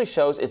actually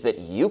shows is that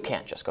you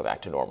can't just go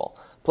back to normal.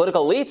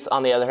 Political elites,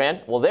 on the other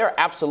hand, well, they're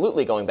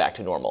absolutely going back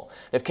to normal.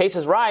 If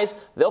cases rise,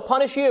 they'll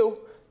punish you.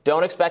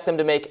 Don't expect them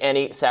to make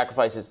any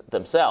sacrifices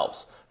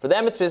themselves. For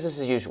them, it's business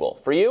as usual.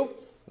 For you,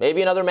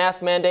 maybe another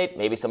mask mandate,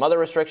 maybe some other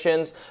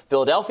restrictions.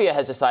 Philadelphia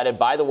has decided,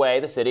 by the way,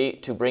 the city,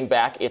 to bring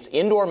back its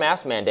indoor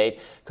mask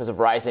mandate because of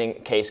rising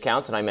case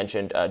counts. And I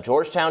mentioned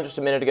Georgetown just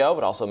a minute ago,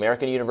 but also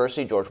American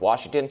University, George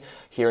Washington,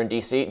 here in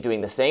D.C.,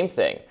 doing the same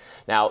thing.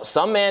 Now,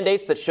 some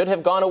mandates that should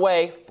have gone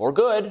away for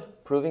good,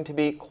 proving to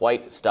be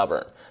quite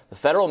stubborn. The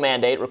federal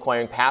mandate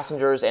requiring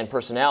passengers and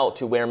personnel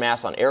to wear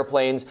masks on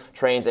airplanes,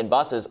 trains, and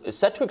buses is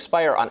set to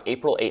expire on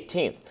April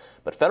 18th.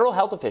 But federal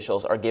health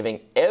officials are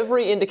giving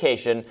every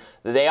indication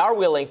that they are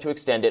willing to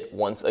extend it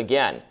once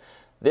again.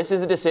 This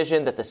is a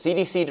decision that the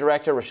CDC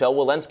Director Rochelle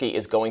Walensky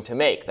is going to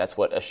make. That's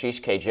what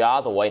Ashish K.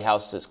 Jha, the White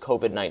House's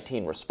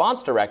COVID-19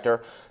 response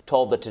director,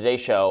 told the Today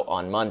Show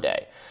on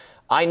Monday.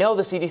 I know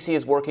the CDC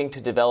is working to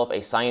develop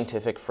a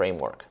scientific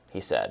framework, he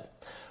said.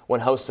 When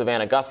host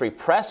Savannah Guthrie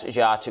pressed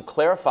Jha to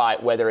clarify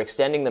whether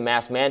extending the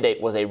mask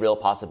mandate was a real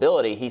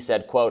possibility, he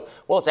said, quote,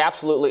 well, it's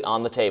absolutely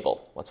on the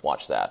table. Let's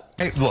watch that.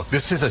 Hey, look,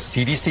 this is a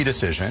CDC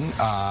decision,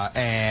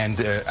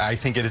 and I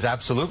think it is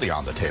absolutely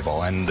on the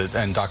table. And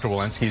Dr.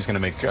 Walensky is going to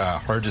make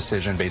her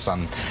decision based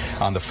on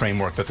the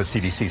framework that the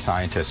CDC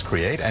scientists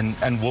create,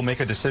 and we'll make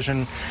a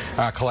decision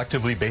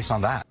collectively based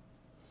on that.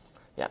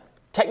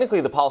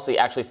 Technically, the policy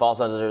actually falls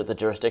under the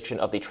jurisdiction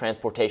of the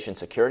Transportation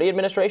Security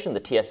Administration,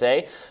 the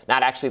TSA,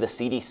 not actually the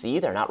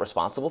CDC. They're not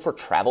responsible for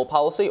travel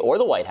policy or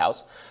the White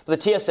House. But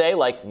the TSA,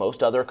 like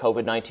most other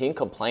COVID-19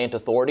 compliant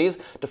authorities,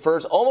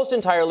 defers almost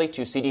entirely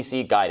to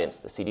CDC guidance.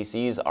 The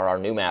CDCs are our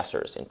new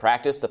masters. In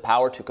practice, the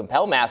power to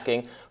compel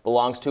masking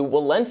belongs to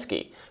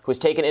Walensky, who has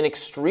taken an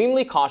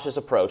extremely cautious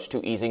approach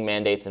to easing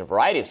mandates in a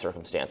variety of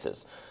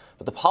circumstances.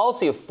 But the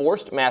policy of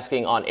forced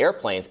masking on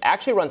airplanes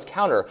actually runs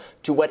counter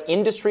to what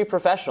industry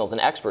professionals and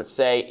experts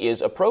say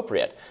is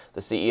appropriate.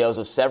 The CEOs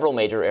of several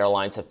major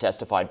airlines have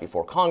testified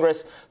before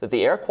Congress that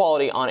the air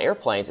quality on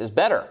airplanes is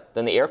better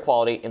than the air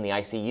quality in the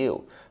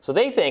ICU. So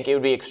they think it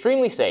would be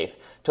extremely safe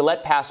to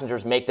let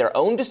passengers make their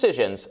own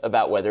decisions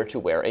about whether to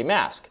wear a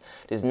mask.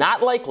 It is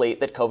not likely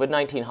that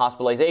COVID-19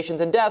 hospitalizations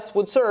and deaths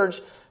would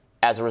surge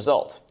as a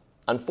result.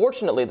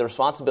 Unfortunately, the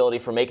responsibility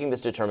for making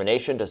this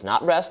determination does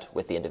not rest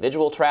with the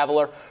individual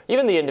traveler,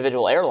 even the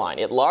individual airline.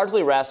 It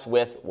largely rests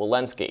with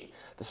Walensky.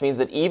 This means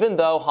that even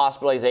though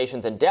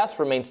hospitalizations and deaths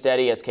remain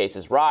steady as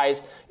cases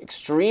rise,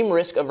 extreme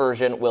risk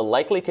aversion will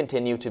likely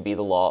continue to be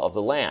the law of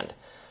the land.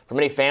 For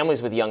many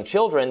families with young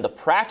children, the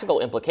practical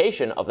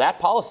implication of that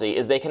policy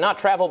is they cannot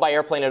travel by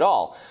airplane at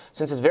all,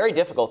 since it's very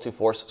difficult to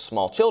force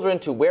small children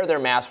to wear their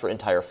masks for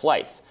entire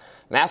flights.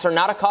 Masks are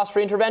not a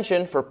cost-free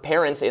intervention for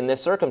parents in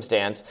this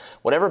circumstance.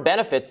 Whatever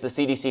benefits the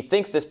CDC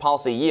thinks this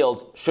policy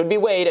yields should be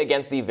weighed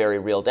against the very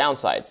real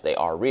downsides. They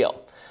are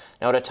real.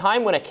 Now, at a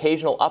time when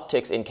occasional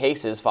upticks in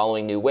cases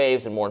following new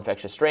waves and more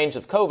infectious strains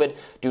of COVID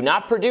do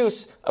not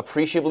produce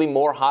appreciably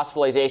more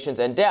hospitalizations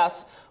and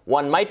deaths,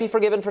 one might be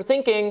forgiven for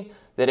thinking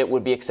that it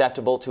would be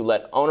acceptable to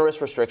let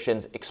onerous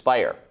restrictions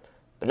expire.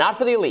 But not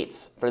for the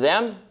elites. For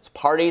them, it's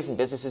parties and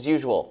business as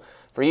usual.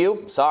 For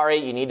you, sorry,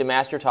 you need to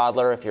mask your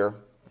toddler if you're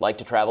like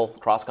to travel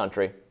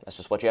cross-country. That's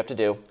just what you have to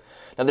do.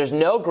 Now, there's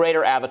no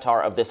greater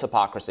avatar of this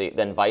hypocrisy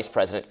than Vice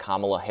President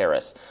Kamala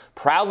Harris.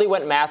 Proudly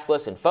went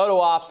maskless in photo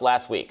ops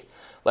last week.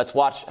 Let's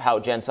watch how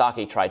Jen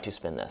Psaki tried to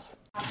spin this.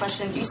 Last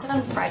question. You said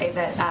on Friday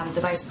that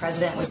the vice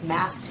president was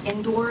masked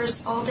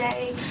indoors all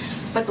day,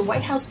 but the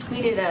White House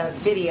tweeted a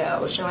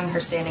video showing her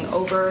standing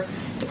over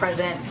the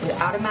president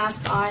without a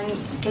mask on.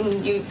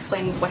 Can you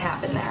explain what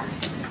happened there?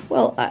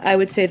 Well, I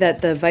would say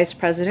that the vice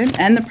president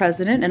and the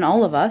president and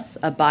all of us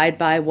abide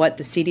by what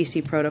the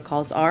CDC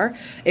protocols are.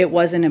 It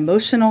was an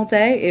emotional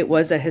day. It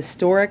was a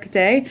historic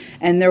day.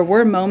 And there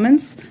were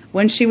moments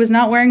when she was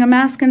not wearing a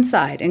mask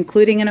inside,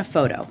 including in a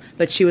photo.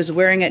 But she was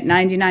wearing it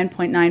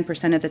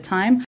 99.9% of the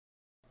time.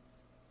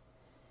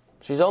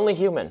 She's only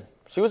human.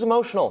 She was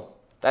emotional.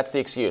 That's the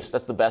excuse.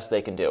 That's the best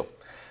they can do.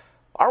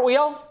 Aren't we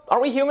all?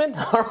 Aren't we human?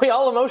 Are we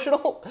all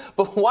emotional?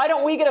 But why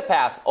don't we get a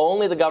pass?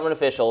 Only the government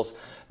officials.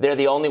 They're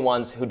the only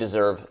ones who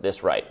deserve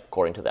this right,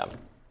 according to them.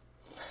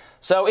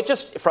 So it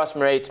just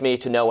frustrates me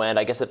to no end,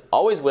 I guess it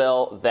always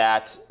will,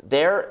 that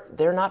they're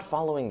not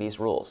following these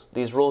rules.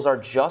 These rules are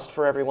just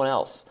for everyone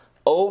else.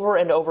 Over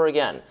and over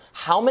again.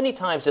 How many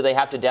times do they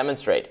have to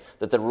demonstrate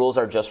that the rules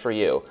are just for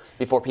you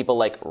before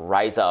people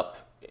rise up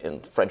in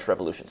French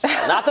Revolution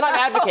style? Not that I'm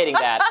advocating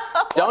that.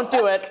 Don't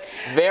do it.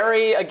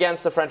 Very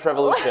against the French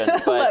Revolution.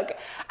 But look,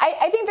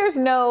 I think there's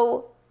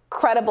no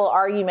credible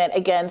argument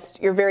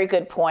against your very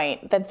good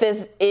point that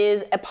this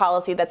is a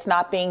policy that's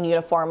not being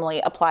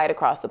uniformly applied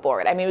across the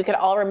board. I mean, we can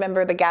all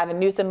remember the Gavin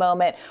Newsom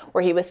moment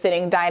where he was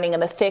dining in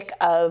the thick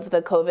of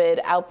the COVID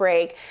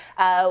outbreak.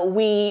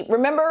 We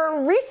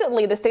remember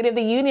recently the State of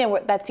the Union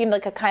that seemed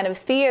like a kind of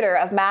theater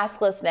of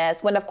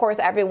masklessness when, of course,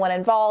 everyone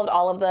involved,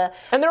 all of the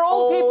and they're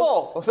old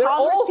people. They're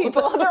old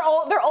people.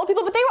 They're old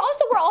people, but they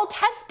also were all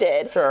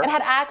tested and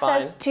had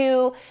access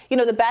to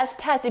the best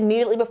test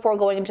immediately before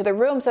going into the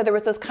room. So there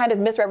was this kind of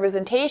misrepresentation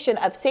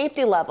of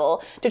safety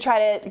level to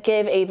try to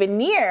give a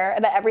veneer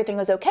that everything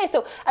was okay.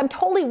 So I'm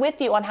totally with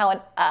you on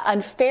how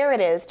unfair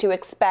it is to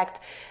expect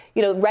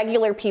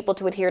regular people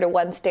to adhere to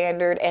one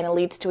standard and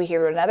elites to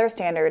adhere to another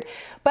standard.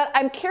 But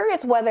I'm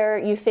curious whether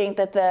you think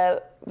that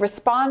the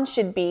response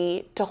should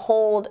be to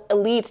hold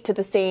elites to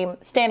the same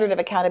standard of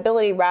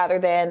accountability rather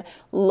than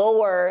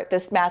lower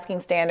the masking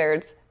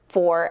standards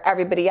for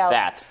everybody else.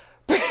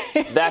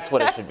 That's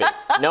what it should be.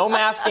 No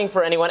masking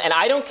for anyone. And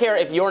I don't care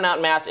if you're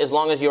not masked as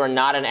long as you are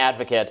not an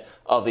advocate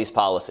of these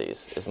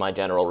policies, is my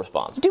general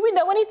response. Do we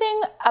know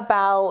anything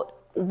about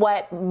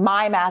what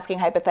my masking,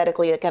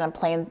 hypothetically, in a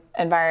plain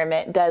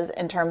environment, does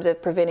in terms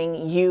of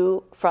preventing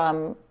you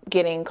from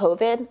getting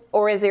COVID?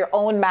 Or is your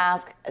own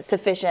mask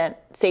sufficient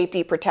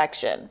safety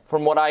protection?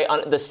 From what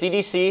the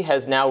CDC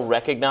has now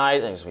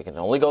recognized, and we can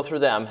only go through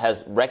them,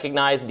 has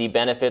recognized the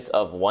benefits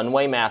of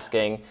one-way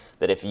masking,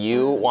 that if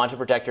you want to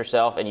protect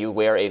yourself and you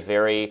wear a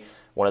very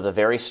one of the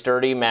very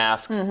sturdy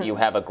masks. You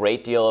have a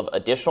great deal of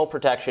additional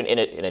protection in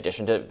it, in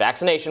addition to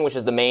vaccination, which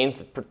is the main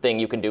thing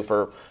you can do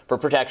for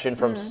protection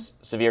from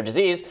severe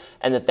disease,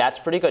 and that's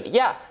pretty good.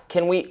 Yeah,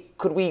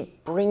 could we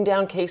bring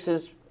down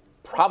cases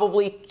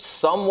probably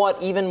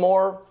somewhat even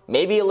more,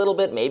 maybe a little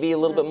bit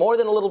more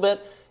than a little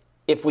bit,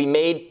 if we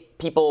made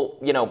people,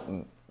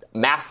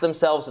 mask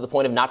themselves to the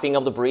point of not being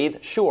able to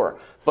breathe? Sure.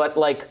 But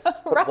right.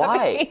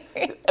 Why?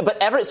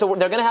 But so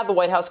they're going to have the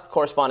White House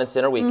Correspondents'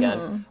 Dinner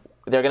weekend.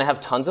 They're going to have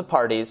tons of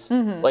parties.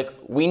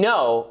 We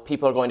know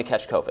people are going to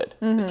catch COVID.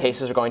 The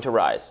cases are going to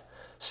rise.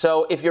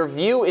 So if your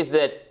view is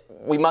that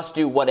we must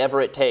do whatever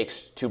it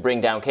takes to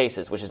bring down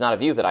cases, which is not a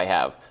view that I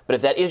have, but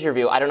if that is your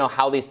view, I don't know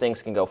how these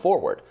things can go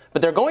forward.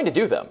 But they're going to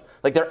do them.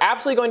 They're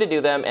absolutely going to do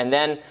them, and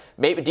then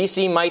maybe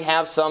D.C. might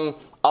have some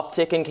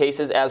uptick in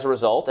cases as a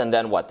result, and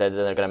then what? Then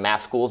they're going to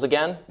mask schools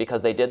again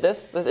because they did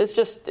this?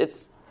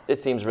 It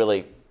seems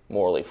really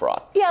morally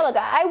fraught. Yeah, look,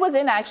 I was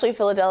in actually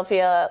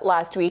Philadelphia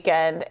last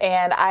weekend,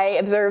 and I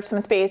observed some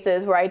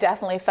spaces where I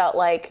definitely felt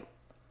like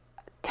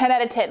 10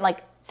 out of 10,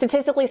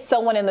 statistically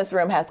someone in this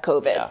room has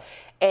COVID. Yeah.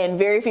 And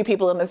very few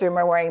people in this room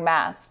are wearing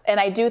masks. And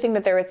I do think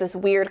that there is this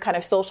weird kind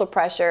of social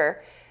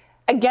pressure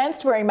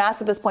against wearing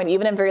masks at this point,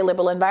 even in very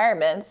liberal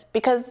environments,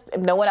 because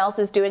if no one else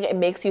is doing it, it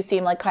makes you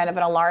seem like kind of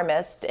an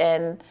alarmist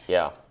and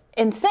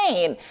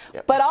insane.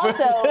 Yep. But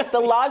also, the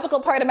logical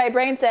part of my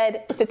brain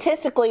said,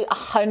 statistically,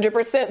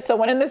 100%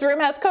 someone in this room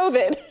has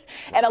COVID,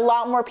 and a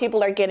lot more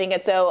people are getting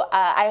it. So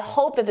I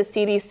hope that the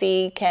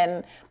CDC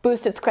can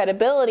boost its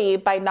credibility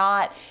by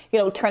not,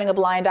 turning a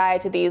blind eye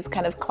to these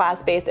kind of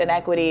class-based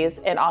inequities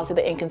and also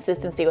the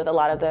inconsistency with a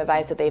lot of the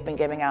advice that they've been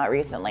giving out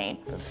recently.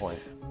 Good point.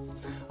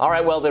 All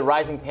right, well, the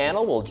rising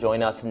panel will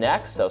join us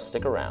next, so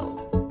stick around.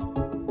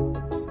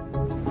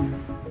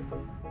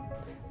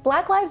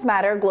 Black Lives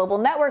Matter Global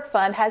Network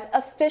Fund has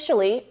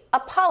officially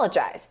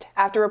apologized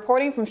after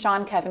reporting from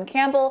Sean Kevin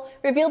Campbell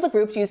revealed the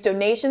group used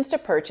donations to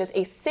purchase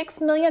a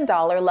 $6 million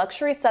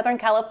luxury Southern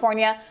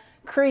California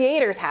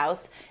creators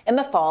house in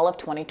the fall of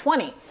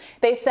 2020.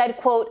 They said,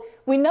 quote,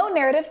 "We know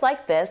narratives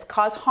like this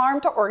cause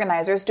harm to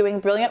organizers doing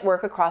brilliant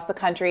work across the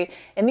country,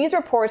 and these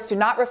reports do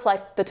not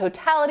reflect the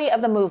totality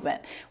of the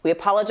movement. We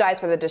apologize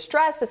for the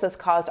distress this has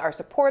caused our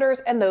supporters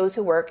and those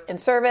who work in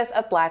service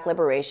of Black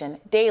liberation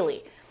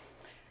daily."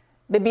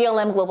 The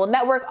BLM Global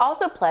Network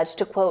also pledged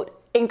to, quote,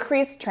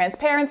 "increase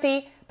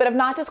transparency, but have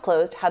not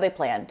disclosed how they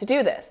plan to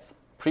do this."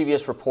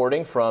 Previous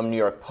reporting from New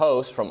York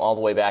Post from all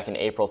the way back in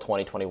April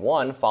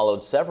 2021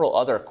 followed several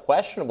other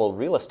questionable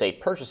real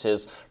estate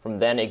purchases from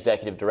then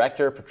executive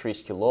director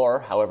Patrisse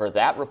Cullors. However,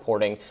 that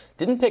reporting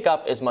didn't pick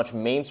up as much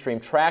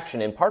mainstream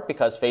traction, in part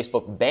because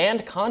Facebook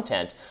banned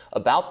content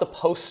about the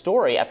Post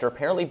story after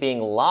apparently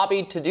being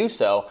lobbied to do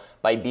so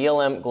by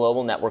BLM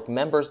Global Network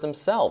members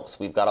themselves.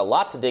 We've got a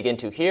lot to dig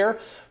into here,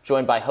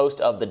 joined by host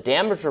of The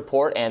Damage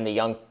Report and the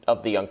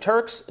Young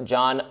Turks,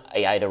 John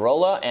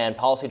Aidarola, and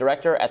policy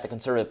director at the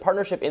Conservative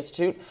Partnership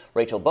Institute,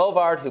 Rachel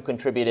Bovard, who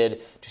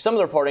contributed to some of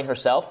the reporting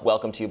herself.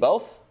 Welcome to you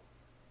both.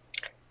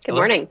 Good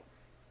morning.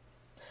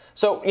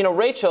 So,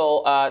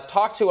 Rachel,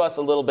 talk to us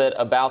a little bit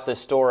about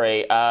this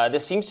story.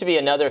 This seems to be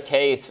another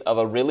case of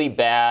a really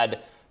bad,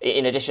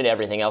 in addition to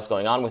everything else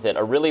going on with it,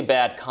 a really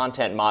bad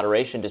content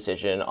moderation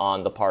decision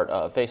on the part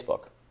of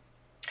Facebook.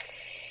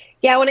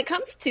 Yeah, when it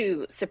comes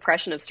to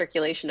suppression of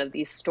circulation of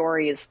these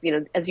stories,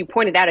 as you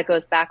pointed out, it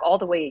goes back all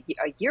the way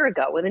a year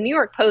ago when the New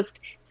York Post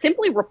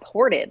simply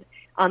reported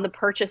on the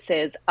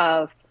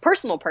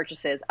personal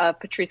purchases of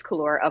Patrisse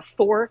Cullors of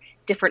 4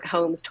 different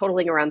homes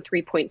totaling around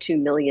 $3.2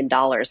 million.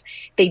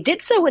 They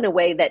did so in a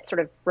way that sort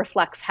of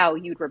reflects how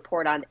you'd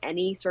report on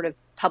any sort of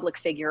public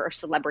figure or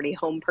celebrity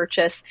home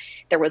purchase.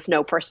 There was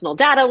no personal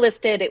data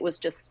listed. It was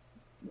just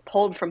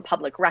pulled from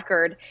public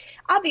record.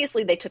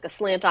 Obviously, they took a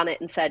slant on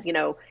it and said,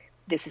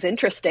 this is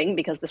interesting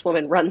because this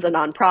woman runs a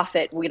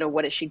nonprofit.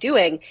 What is she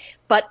doing?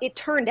 But it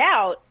turned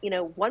out,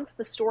 once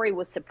the story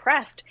was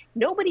suppressed,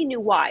 nobody knew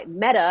why.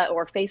 Meta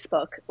or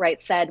Facebook,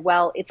 right, said,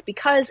 well, it's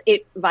because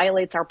it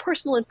violates our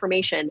personal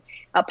information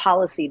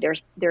policy.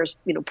 There's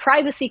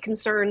privacy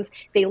concerns.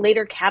 They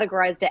later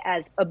categorized it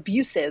as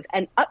abusive.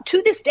 And up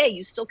to this day,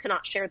 you still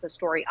cannot share the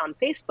story on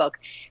Facebook.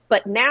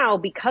 But now,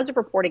 because of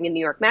reporting in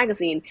New York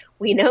Magazine,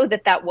 we know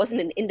that that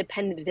wasn't an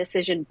independent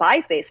decision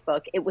by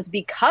Facebook. It was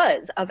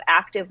because of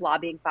active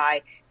lobbying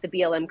by the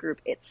BLM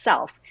group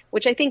itself,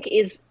 which I think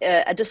is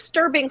a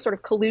disturbing sort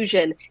of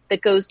collusion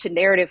that goes to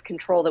narrative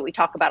control that we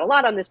talk about a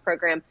lot on this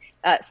program,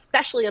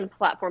 especially on a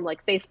platform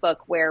like Facebook,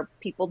 where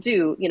people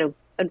do,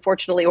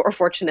 unfortunately or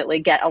fortunately,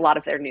 get a lot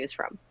of their news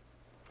from.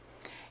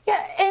 Yeah,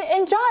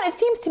 and John, it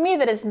seems to me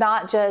that it's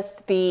not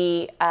just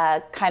the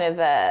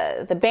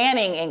the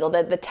banning angle,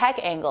 the tech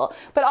angle,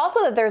 but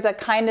also that there's a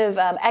kind of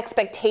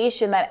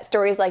expectation that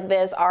stories like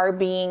this are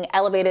being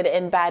elevated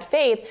in bad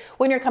faith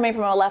when you're coming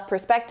from a left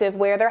perspective,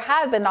 where there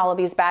have been all of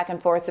these back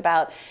and forths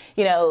about,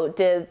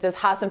 does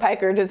Hassan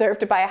Piker deserve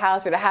to buy a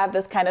house or to have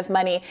this kind of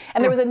money?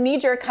 And there was a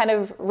knee-jerk kind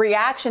of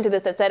reaction to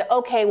this that said,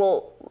 okay,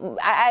 well,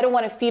 I don't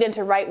want to feed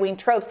into right-wing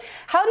tropes.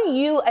 How do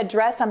you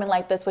address something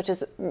like this, which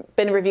has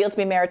been revealed to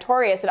be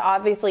meritorious? It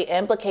obviously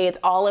implicates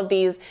all of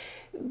these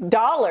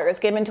dollars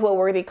given to a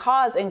worthy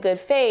cause in good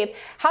faith.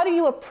 How do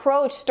you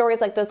approach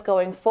stories like this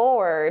going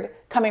forward,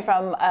 coming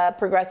from a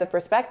progressive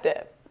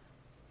perspective?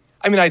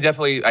 I mean, I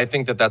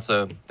think that's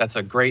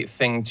a great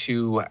thing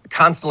to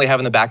constantly have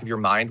in the back of your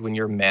mind when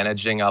you're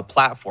managing a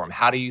platform.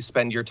 How do you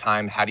spend your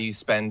time? How do you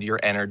spend your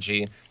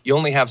energy? You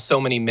only have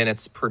so many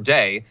minutes per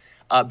day.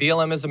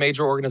 BLM is a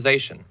major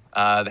organization.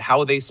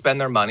 How they spend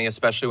their money,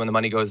 especially when the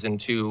money goes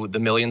into the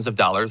millions of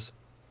dollars,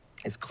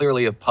 is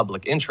clearly of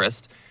public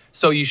interest.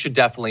 So you should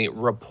definitely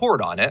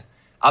report on it.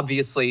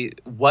 Obviously,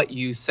 what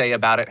you say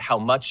about it, how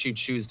much you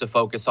choose to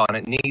focus on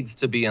it, needs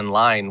to be in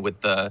line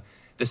with the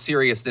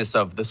seriousness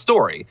of the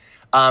story.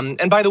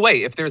 And by the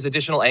way, if there's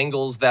additional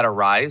angles that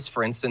arise,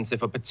 for instance,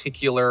 if a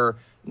particular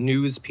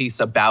news piece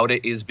about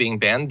it is being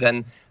banned,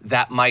 then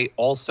that might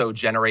also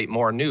generate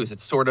more news.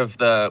 It's sort of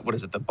the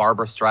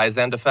Barbra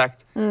Streisand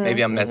effect?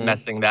 Maybe I'm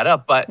messing that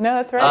up, but no,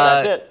 that's right.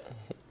 That's it.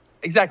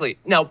 Exactly.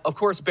 Now, of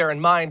course, bear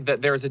in mind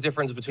that there's a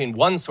difference between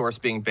one source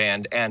being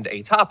banned and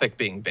a topic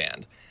being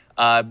banned.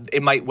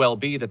 It might well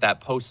be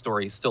that post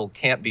story still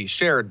can't be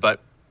shared, but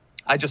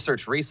I just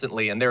searched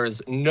recently, and there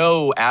is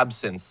no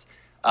absence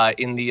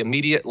in the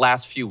immediate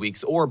last few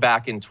weeks or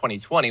back in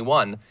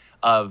 2021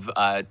 of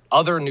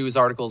other news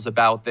articles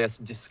about this,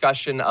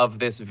 discussion of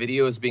this,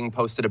 videos being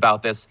posted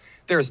about this.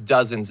 There's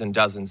dozens and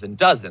dozens and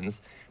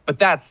dozens. But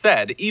that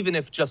said, even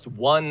if just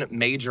one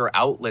major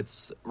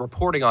outlet's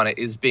reporting on it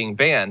is being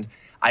banned,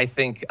 I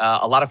think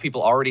a lot of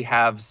people already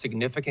have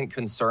significant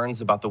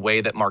concerns about the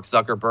way that Mark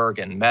Zuckerberg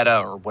and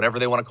Meta, or whatever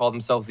they want to call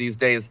themselves these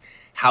days,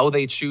 how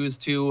they choose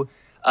to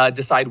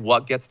decide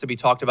what gets to be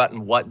talked about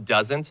and what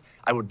doesn't.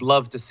 I would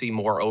love to see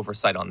more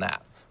oversight on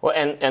that. Well,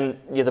 and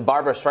the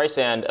Barbra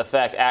Streisand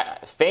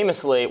effect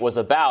famously was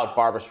about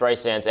Barbra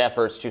Streisand's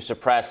efforts to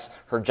suppress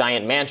her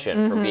giant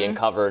mansion from being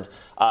covered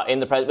in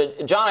the press.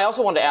 But John, I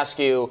also wanted to ask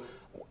you,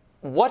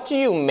 what do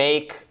you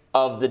make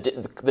of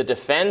the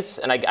defense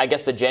and I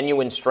guess the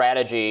genuine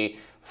strategy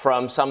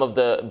from some of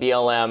the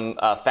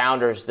BLM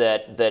founders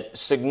that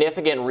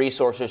significant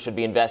resources should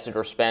be invested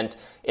or spent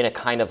in a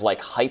kind of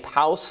like hype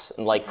house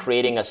and like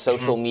creating a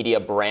social media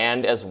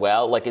brand as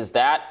well? Like, is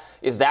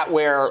that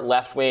where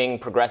left-wing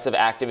progressive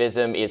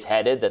activism is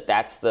headed?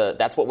 That's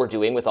what we're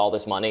doing with all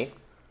this money?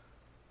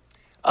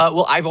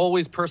 Well, I've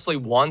always personally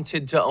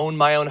wanted to own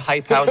my own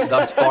hype house.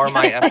 Thus far,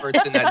 my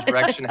efforts in that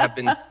direction have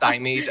been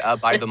stymied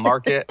by the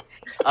market.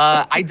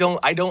 I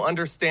don't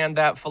understand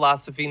that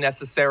philosophy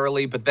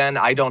necessarily, but then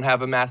I don't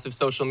have a massive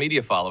social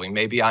media following.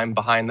 Maybe I'm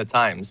behind the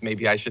times.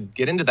 Maybe I should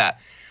get into that.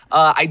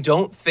 I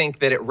don't think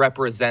that it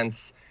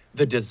represents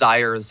the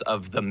desires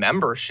of the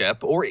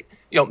membership, or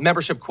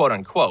membership, quote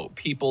unquote,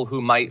 people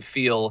who might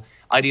feel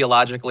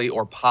ideologically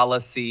or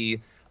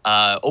policy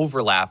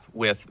overlap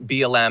with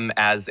BLM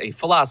as a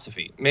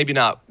philosophy. Maybe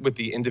not with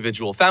the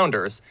individual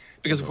founders,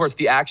 because of course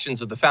the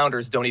actions of the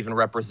founders don't even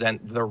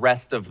represent the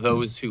rest of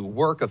those who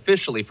work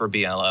officially for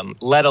BLM,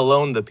 let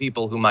alone the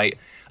people who might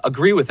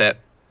agree with it.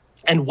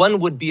 And one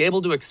would be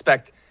able to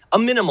expect a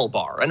minimal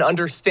bar, an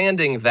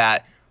understanding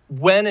that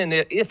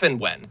if and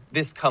when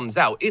this comes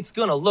out, it's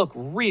going to look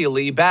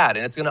really bad,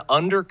 and it's going to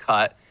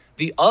undercut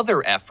the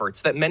other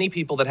efforts that many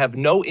people that have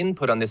no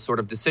input on this sort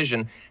of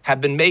decision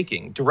have been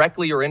making,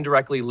 directly or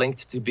indirectly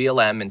linked to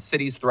BLM in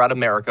cities throughout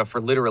America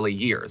for literally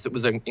years. It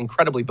was an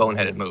incredibly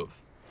boneheaded move.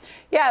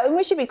 Yeah, and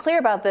we should be clear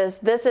about this.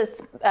 This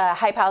is a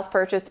hype house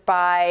purchased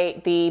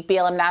by the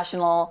BLM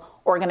National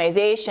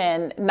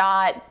Organization,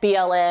 not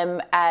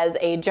BLM as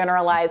a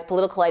generalized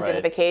political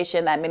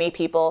identification that many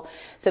people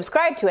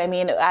subscribe to. I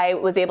mean, I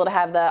was able to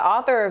have the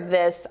author of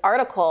this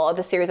article, of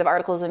the series of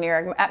articles in New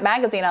York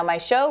Magazine, on my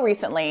show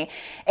recently,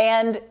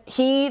 and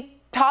he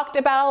talked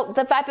about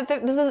the fact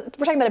that we're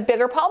talking about a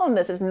bigger problem.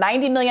 This is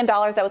 $90 million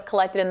that was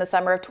collected in the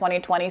summer of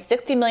 2020,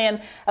 $60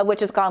 million of which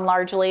has gone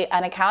largely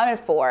unaccounted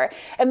for.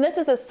 And this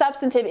is a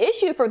substantive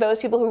issue for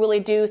those people who really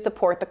do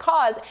support the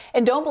cause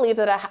and don't believe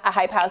that a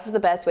hype house is the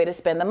best way to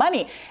spend the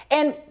money.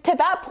 And to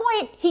that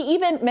point, he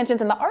even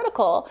mentions in the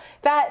article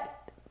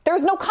that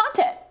there's no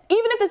content.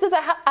 Even if this is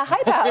a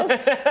hype house,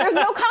 there's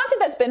no content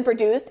that's been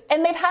produced,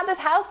 and they've had this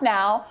house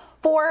now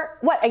for,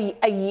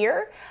 a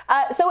year?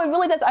 So it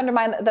really does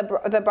undermine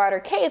the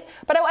broader case.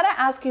 But I want to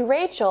ask you,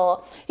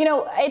 Rachel,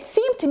 it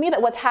seems to me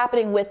that what's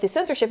happening with the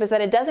censorship is that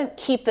it doesn't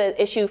keep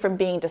the issue from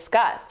being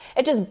discussed.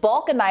 It just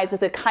balkanizes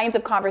the kinds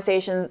of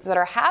conversations that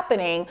are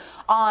happening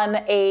on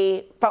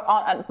the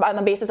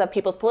basis of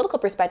people's political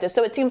perspective.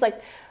 So it seems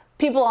like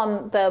people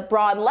on the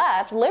broad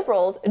left,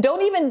 liberals,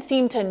 don't even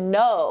seem to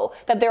know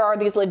that there are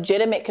these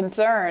legitimate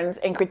concerns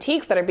and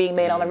critiques that are being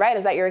made on the right.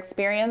 Is that your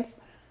experience?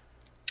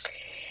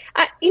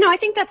 I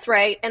think that's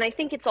right. And I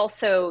think it's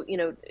also,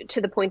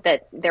 to the point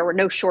that there were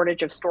no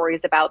shortage of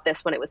stories about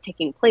this when it was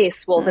taking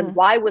place. Well, then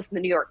why was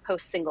the New York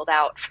Post singled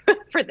out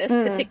for this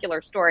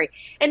particular story?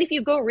 And if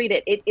you go read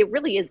it, it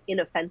really is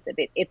inoffensive.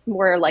 It's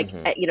more like,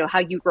 how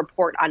you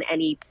report on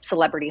any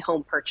celebrity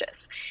home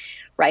purchase.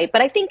 right?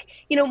 But I think,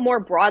 more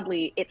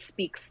broadly, it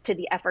speaks to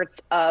the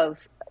efforts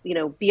of,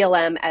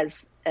 BLM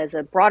as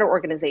a broader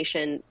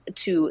organization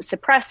to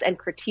suppress and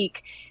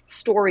critique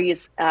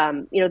stories,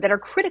 that are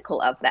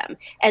critical of them.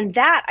 And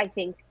that, I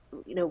think,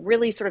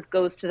 really sort of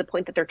goes to the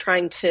point that they're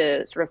trying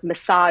to sort of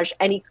massage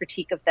any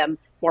critique of them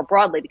more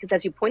broadly. Because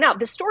as you point out,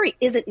 this story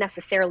isn't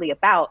necessarily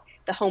about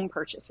the home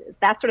purchases.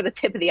 That's sort of the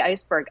tip of the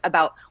iceberg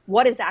about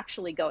what is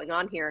actually going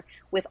on here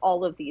with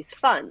all of these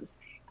funds.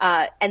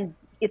 And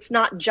it's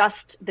not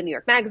just the New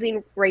York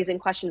Magazine raising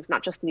questions,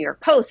 not just the New York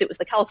Post. It was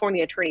the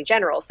California Attorney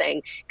General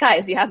saying,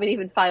 guys, you haven't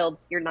even filed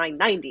your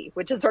 990,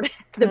 which is sort of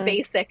the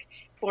basic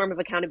form of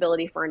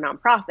accountability for a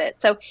nonprofit.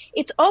 So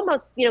it's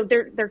almost,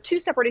 they're two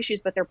separate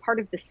issues, but they're part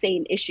of the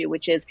same issue,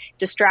 which is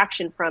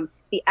distraction from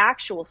the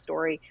actual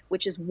story,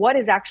 which is what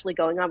is actually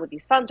going on with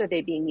these funds. Are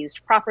they being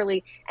used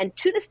properly? And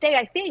to this day,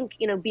 I think,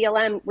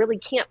 BLM really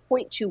can't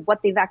point to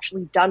what they've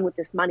actually done with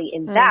this money.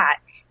 And that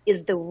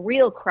is the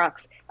real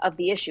crux of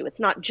the issue. It's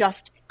not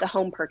just the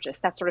home purchase.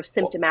 That's sort of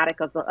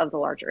symptomatic of the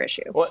larger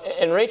issue. Well,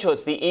 and Rachel,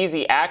 it's the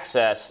easy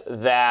access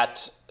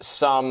that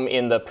some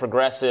in the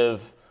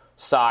progressive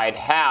side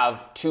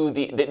have to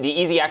the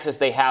easy access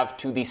they have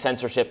to the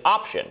censorship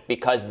option,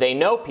 because they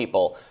know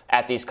people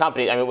at these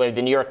companies. I mean,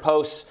 the New York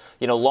Post's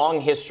long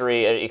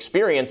history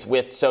experience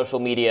with social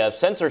media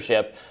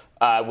censorship.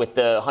 With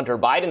the Hunter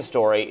Biden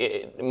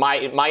story,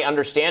 my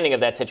understanding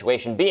of that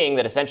situation being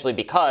that essentially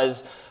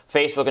because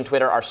Facebook and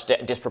Twitter are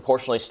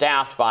disproportionately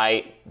staffed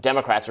by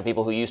Democrats or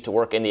people who used to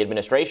work in the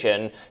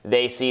administration,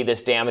 they see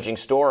this damaging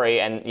story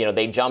and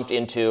they jumped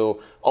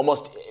into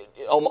almost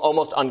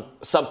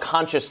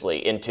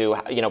subconsciously into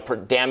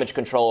damage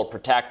control or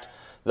protect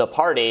the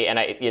party.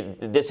 And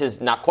this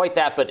is not quite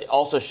that, but it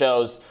also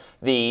shows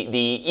the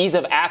ease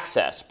of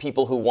access.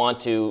 People who want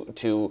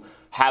to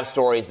have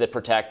stories that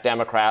protect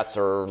Democrats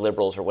or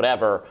liberals or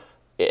whatever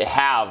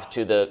have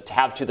to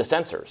the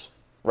censors,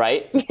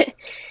 right?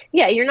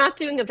 Yeah, you're not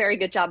doing a very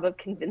good job of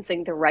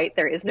convincing the right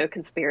there is no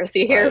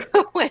conspiracy here.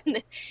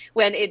 Right.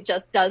 when it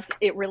just does,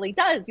 it really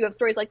does. You have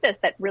stories like this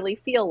that really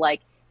feel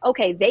like,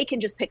 okay, they can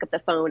just pick up the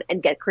phone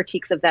and get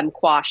critiques of them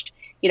quashed.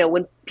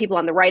 When people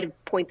on the right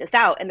point this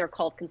out, and they're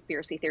called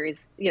conspiracy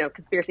theories,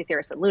 conspiracy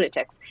theorists and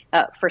lunatics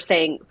for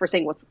saying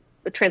what's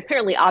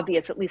transparently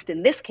obvious, at least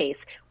in this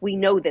case, we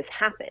know this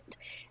happened.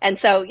 And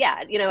so,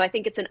 I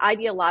think it's an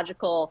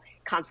ideological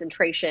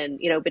concentration,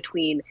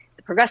 between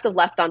the progressive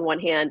left on one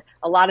hand,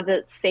 a lot of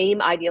the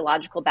same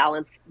ideological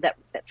balance that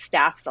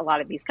staffs a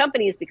lot of these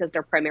companies because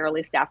they're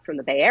primarily staffed from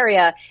the Bay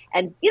Area.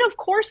 And, of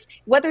course,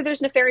 whether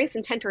there's nefarious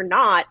intent or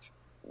not,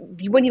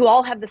 when you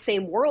all have the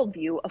same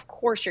worldview, of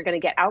course, you're going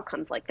to get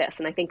outcomes like this.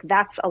 And I think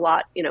that's a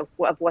lot,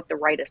 of what the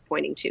right is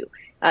pointing to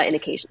in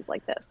occasions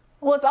like this.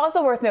 Well, it's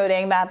also worth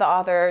noting that the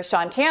author,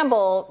 Sean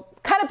Campbell,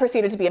 kind of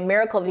perceived it to be a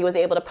miracle that he was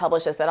able to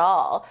publish this at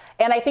all.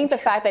 And I think the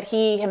fact that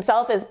he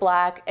himself is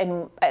Black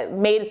and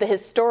made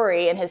his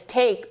story and his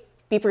take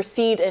be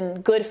perceived in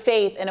good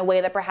faith in a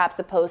way that perhaps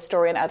the Post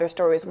story and other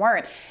stories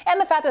weren't.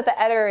 And the fact that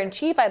the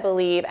editor-in-chief, I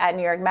believe, at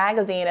New York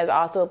Magazine is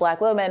also a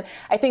Black woman,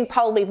 I think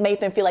probably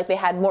made them feel like they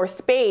had more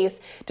space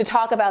to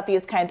talk about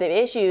these kinds of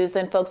issues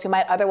than folks who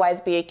might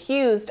otherwise be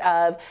accused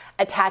of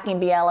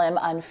attacking BLM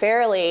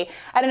unfairly.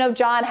 I don't know,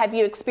 John, have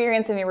you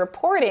experienced in your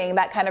reporting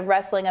that kind of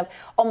wrestling of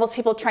almost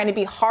people trying to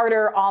be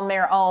harder on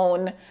their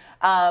own,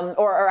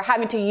 or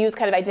having to use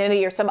kind of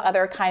identity or some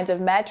other kinds of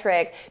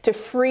metric to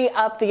free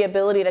up the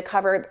ability to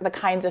cover the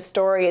kinds of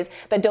stories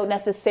that don't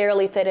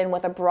necessarily fit in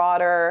with a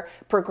broader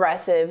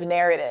progressive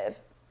narrative?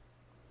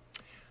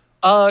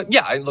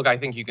 Look, I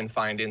think you can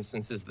find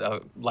instances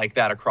like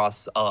that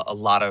across a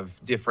lot of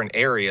different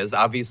areas.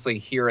 Obviously,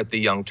 here at the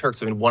Young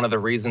Turks, one of the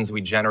reasons we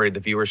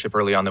generated the viewership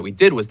early on that we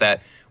did was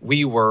that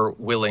we were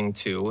willing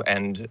to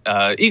and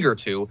eager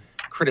to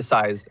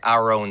criticize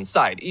our own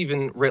side,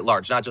 even writ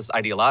large, not just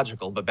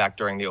ideological, but back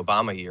during the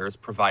Obama years,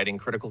 providing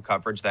critical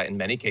coverage that in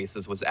many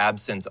cases was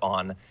absent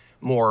on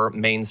more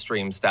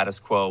mainstream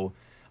status quo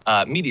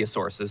media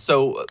sources.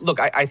 So, look,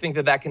 I think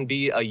that can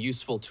be a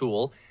useful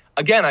tool.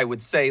 Again, I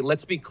would say,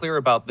 let's be clear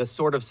about the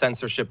sort of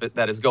censorship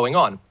that is going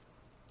on.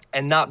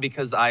 And not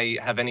because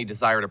I have any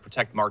desire to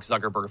protect Mark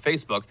Zuckerberg or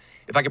Facebook.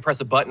 If I could press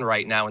a button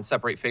right now and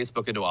separate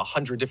Facebook into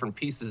 100 different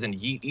pieces and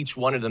yeet each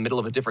one into the middle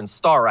of a different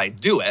star,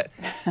 I'd do it.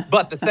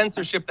 But the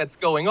censorship that's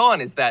going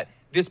on is that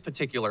this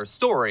particular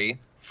story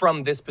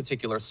from this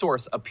particular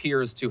source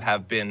appears to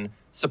have been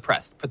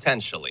suppressed,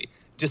 potentially.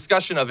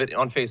 Discussion of it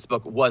on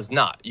Facebook was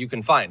not. You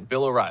can find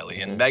Bill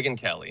O'Reilly and Megyn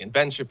Kelly and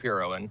Ben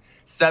Shapiro and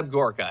Seb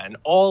Gorka and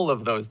all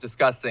of those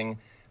discussing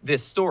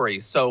this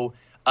story. So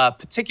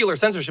particular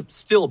censorship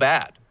still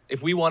bad.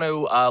 If we want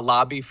to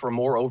lobby for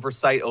more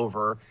oversight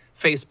over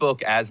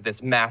Facebook as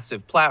this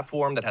massive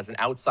platform that has an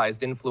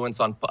outsized influence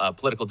on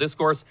political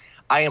discourse,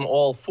 I am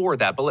all for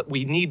that. But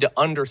we need to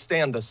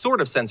understand the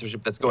sort of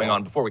censorship that's going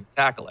on before we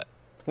tackle it.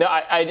 No,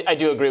 I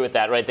do agree with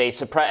that, right? They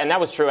suppress, and that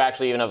was true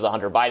actually even of the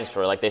Hunter Biden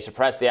story. Like, they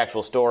suppressed the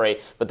actual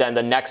story, but then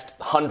the next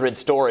 100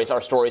 stories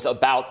are stories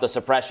about the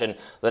suppression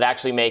that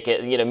actually make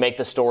it, make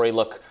the story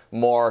look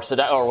more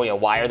or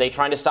why are they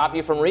trying to stop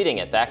you from reading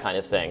it? That kind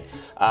of thing.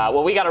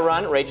 Well, we got to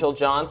run. Rachel,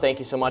 John, thank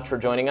you so much for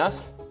joining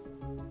us.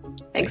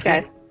 Thanks,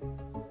 guys.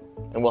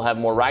 And we'll have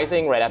more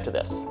Rising right after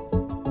this.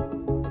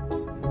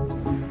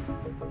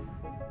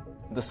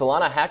 The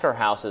Solana Hacker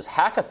House's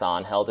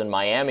hackathon held in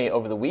Miami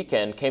over the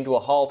weekend came to a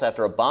halt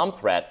after a bomb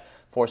threat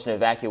forced an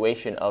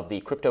evacuation of the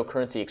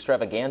cryptocurrency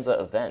extravaganza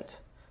event.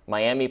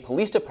 Miami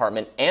Police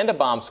Department and a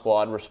bomb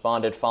squad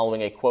responded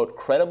following a, quote,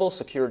 credible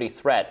security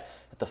threat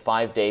at the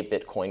 5-day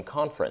Bitcoin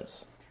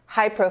conference.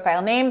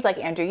 High-profile names like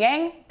Andrew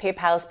Yang,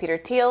 PayPal's Peter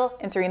Thiel,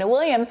 and Serena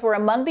Williams were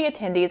among the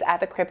attendees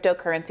at the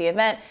cryptocurrency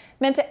event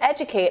meant to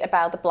educate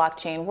about the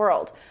blockchain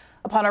world.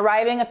 Upon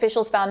arriving,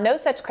 officials found no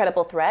such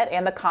credible threat,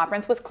 and the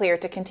conference was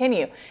cleared to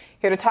continue.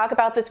 Here to talk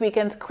about this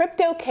weekend's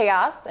crypto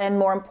chaos and,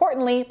 more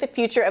importantly, the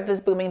future of this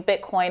booming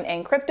Bitcoin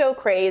and crypto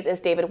craze is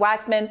David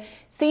Waxman,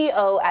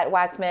 CEO at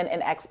Waxman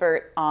and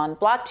expert on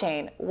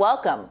blockchain.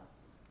 Welcome.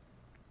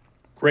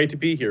 Great to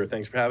be here.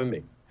 Thanks for having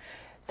me.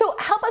 So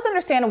help us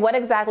understand what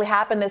exactly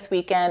happened this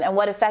weekend and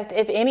what effect,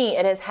 if any,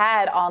 it has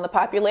had on the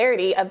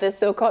popularity of this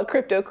so-called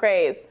crypto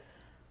craze.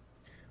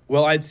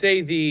 Well, I'd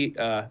say the,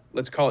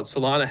 let's call it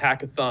Solana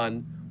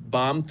Hackathon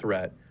bomb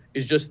threat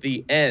is just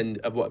the end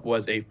of what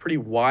was a pretty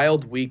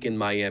wild week in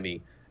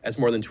Miami, as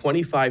more than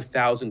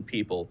 25,000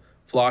 people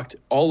flocked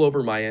all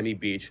over Miami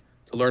Beach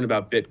to learn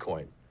about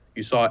Bitcoin.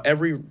 You saw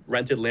every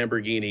rented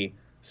Lamborghini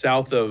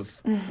south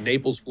of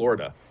Naples,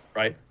 Florida,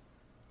 right,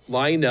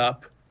 line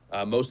up,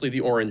 mostly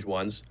the orange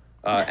ones,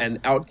 and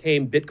out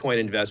came Bitcoin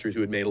investors who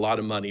had made a lot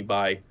of money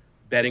by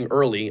betting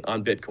early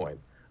on Bitcoin.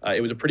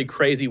 It was a pretty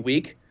crazy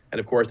week. And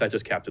of course, that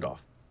just capped it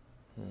off.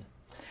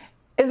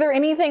 Is there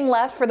anything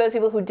left for those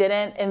people who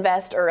didn't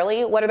invest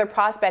early? What are the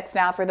prospects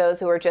now for those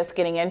who are just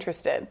getting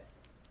interested?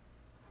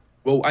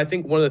 Well, I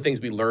think one of the things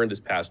we learned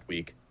this past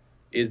week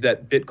is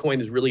that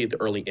Bitcoin is really at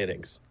the early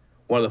innings.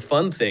 One of the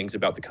fun things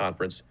about the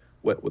conference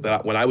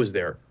when I was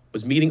there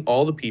was meeting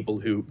all the people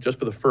who, just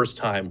for the first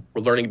time,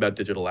 were learning about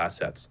digital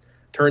assets.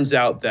 Turns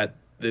out that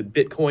the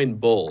Bitcoin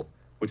bull,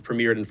 which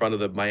premiered in front of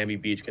the Miami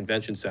Beach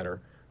Convention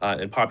Center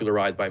and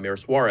popularized by Mayor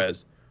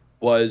SOARS,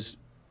 was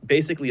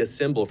basically a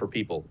symbol for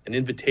people, an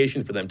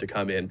invitation for them to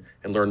come in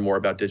and learn more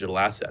about digital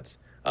assets.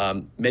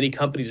 Many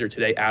companies are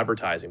today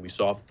advertising. We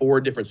saw 4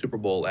 different Super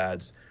Bowl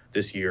ads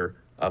this year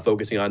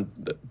focusing on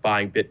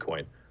buying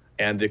Bitcoin.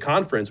 And the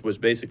conference was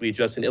basically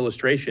just an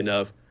illustration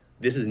of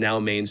this is now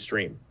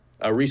mainstream.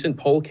 A recent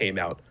poll came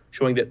out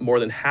showing that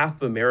more than half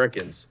of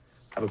Americans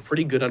have a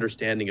pretty good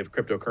understanding of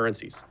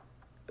cryptocurrencies.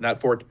 And that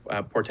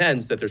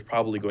portends that there's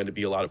probably going to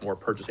be a lot more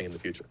purchasing in the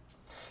future.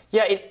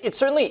 Yeah, it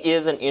certainly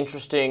is an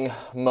interesting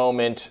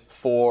moment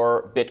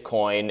for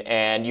Bitcoin.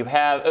 And you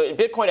have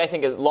Bitcoin, I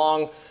think, has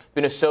long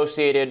been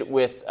associated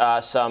with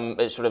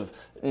some sort of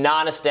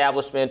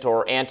non-establishment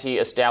or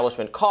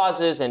anti-establishment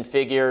causes and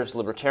figures,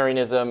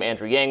 libertarianism.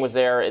 Andrew Yang was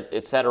there,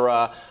 et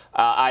cetera.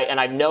 And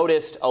I've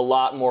noticed a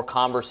lot more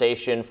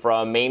conversation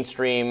from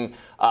mainstream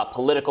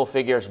political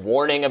figures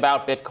warning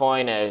about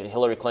Bitcoin.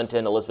 Hillary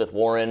Clinton, Elizabeth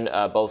Warren,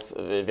 both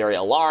very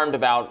alarmed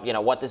about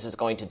what this is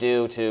going to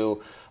do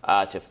to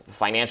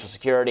financial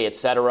security, et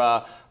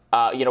cetera.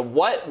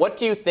 What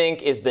do you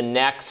think is the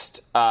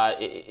next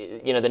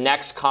the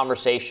next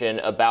conversation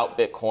about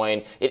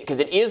Bitcoin? Because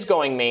it is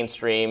going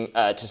mainstream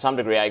to some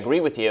degree. I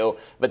agree with you,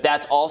 but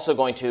that's also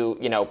going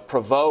to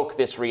provoke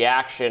this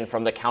reaction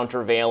from the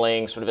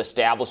countervailing sort of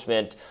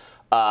establishment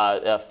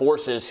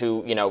forces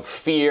who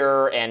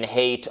fear and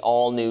hate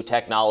all new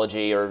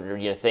technology,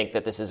 or think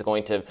that this is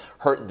going to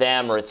hurt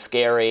them or it's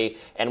scary,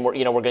 and we're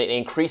going to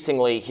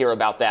increasingly hear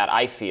about that.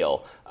 I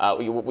feel.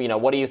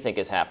 What do you think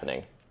is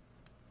happening?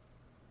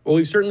 Well,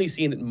 we've certainly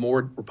seen that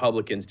more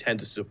Republicans tend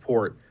to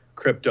support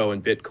crypto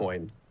and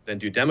Bitcoin than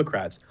do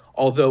Democrats,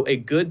 although a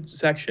good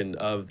section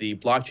of the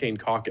blockchain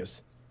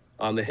caucus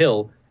on the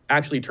Hill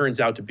actually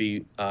turns out to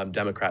be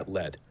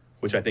Democrat-led,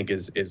 which I think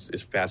is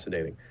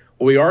fascinating.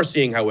 What we are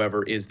seeing,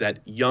 however, is that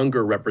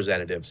younger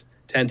representatives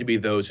tend to be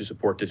those who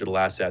support digital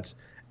assets,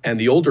 and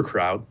the older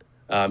crowd,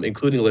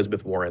 including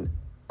Elizabeth Warren,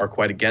 are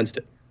quite against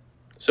it.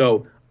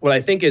 So what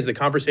I think is the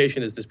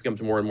conversation as this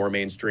becomes more and more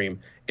mainstream,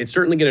 it's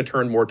certainly going to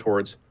turn more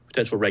towards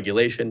potential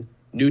regulation,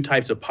 new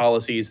types of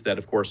policies that,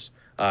 of course,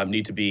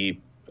 need to be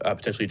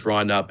potentially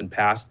drawn up and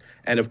passed.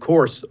 And, of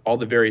course, all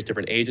the various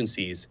different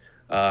agencies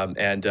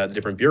and the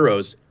different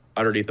bureaus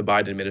underneath the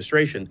Biden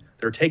administration,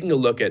 they're taking a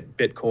look at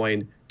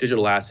Bitcoin,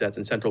 digital assets,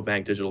 and central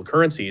bank digital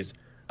currencies,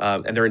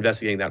 and they're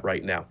investigating that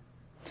right now.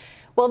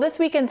 Well, this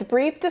weekend's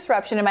brief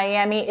disruption in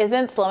Miami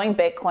isn't slowing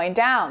Bitcoin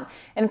down.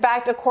 In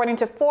fact, according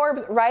to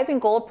Forbes, rising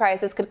gold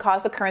prices could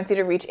cause the currency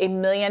to reach $1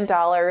 million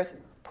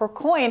per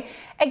coin.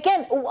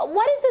 Again, what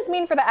does this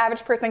mean for the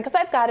average person? Because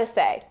I've got to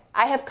say,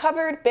 I have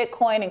covered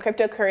Bitcoin and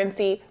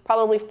cryptocurrency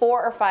probably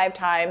 4 or 5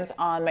 times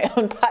on my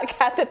own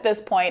podcast at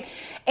this point.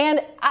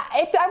 And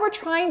if I were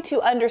trying to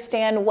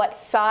understand what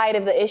side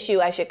of the issue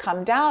I should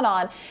come down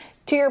on,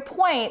 to your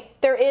point,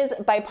 there is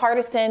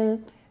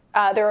bipartisan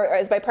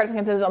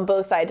consensus on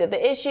both sides of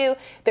the issue.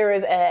 There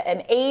is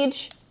an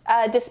age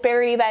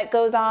disparity that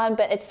goes on,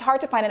 but it's hard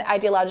to find an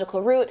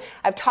ideological root.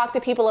 I've talked to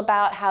people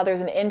about how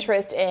there's an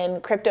interest in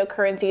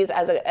cryptocurrencies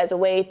as a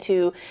way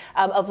to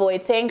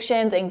avoid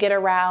sanctions and get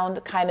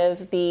around kind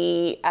of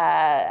the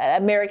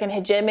American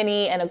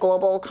hegemony in a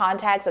global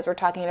context, as we're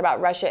talking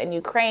about Russia and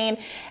Ukraine.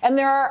 And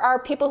there are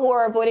people who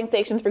are avoiding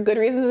sanctions for good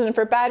reasons and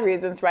for bad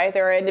reasons, right?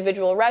 There are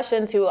individual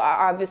Russians who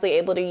are obviously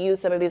able to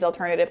use some of these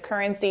alternative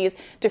currencies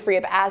to free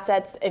up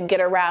assets and get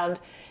around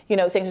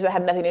sanctions that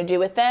have nothing to do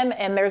with them.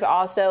 And there's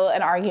also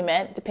an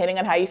argument, depending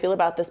on how you feel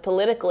about this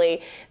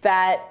politically,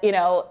 that,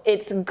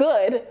 it's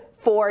good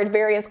for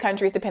various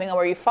countries, depending on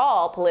where you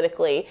fall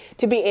politically,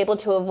 to be able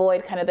to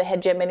avoid kind of the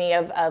hegemony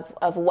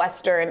of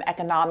Western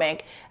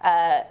economic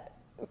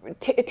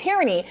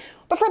tyranny.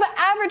 But for the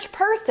average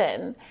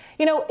person,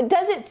 it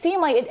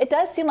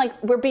does seem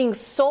like we're being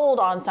sold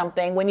on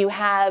something when you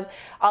have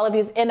all of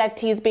these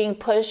NFTs being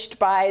pushed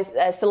by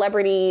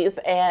celebrities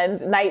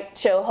and night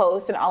show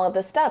hosts and all of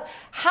this stuff.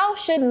 How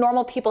should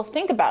normal people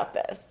think about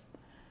this?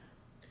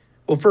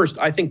 Well, first,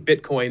 I think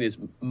Bitcoin is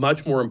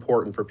much more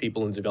important for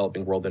people in the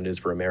developing world than it is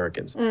for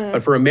Americans.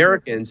 But for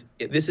Americans,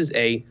 this is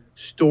a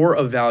store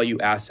of value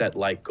asset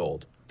like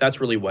gold. That's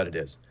really what it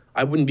is.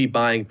 I wouldn't be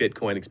buying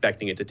Bitcoin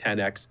expecting it to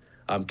 10x.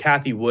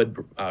 Kathy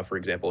Wood, for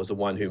example, is the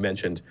one who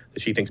mentioned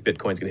that she thinks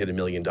Bitcoin's going to hit $1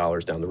 million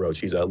down the road.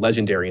 She's a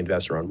legendary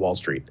investor on Wall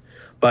Street.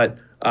 But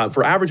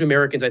for average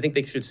Americans, I think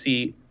they should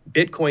see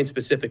Bitcoin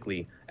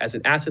specifically as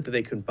an asset that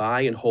they can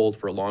buy and hold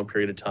for a long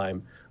period of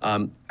time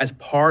as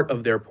part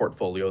of their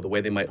portfolio, the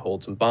way they might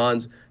hold some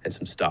bonds and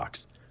some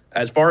stocks.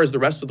 As far as the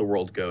rest of the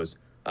world goes,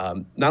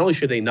 not only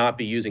should they not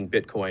be using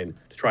Bitcoin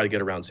to try to get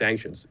around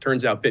sanctions, it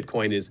turns out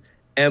Bitcoin is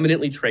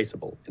eminently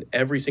traceable, and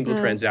every single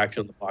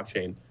transaction on the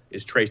blockchain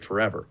is traced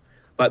forever.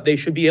 But they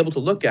should be able to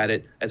look at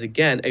it as,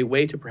 again, a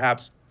way to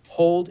perhaps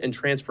hold and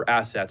transfer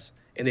assets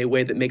in a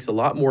way that makes a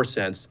lot more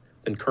sense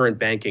than current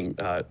banking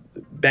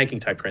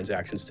type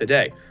transactions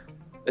today.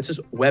 This is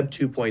Web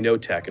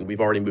 2.0 tech, and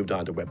we've already moved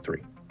on to Web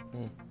 3.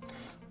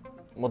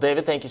 Well,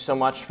 David, thank you so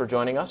much for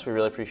joining us. We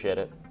really appreciate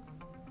it.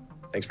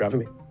 Thanks for having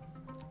me.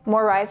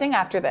 More Rising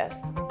after this.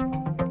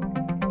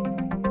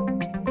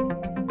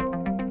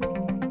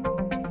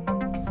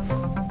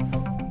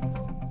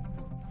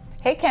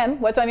 Hey, Kim,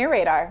 what's on your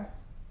radar?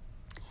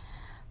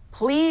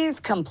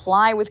 Please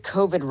comply with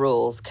COVID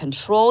rules.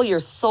 Control your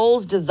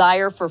soul's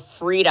desire for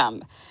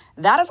freedom.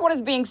 That is what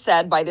is being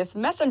said by this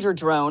messenger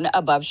drone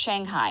above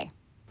Shanghai.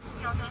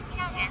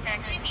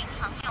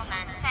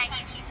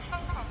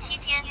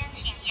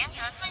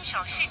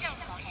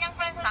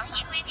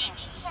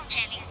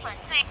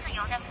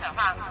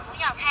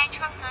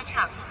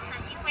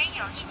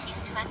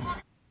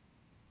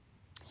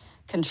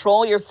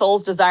 Control your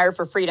soul's desire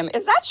for freedom.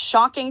 Is that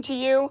shocking to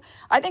you?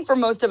 I think for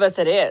most of us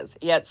it is.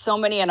 Yet so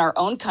many in our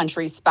own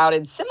country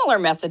spouted similar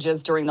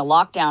messages during the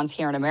lockdowns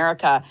here in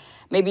America.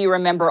 Maybe you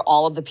remember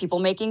all of the people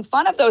making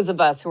fun of those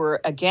of us who were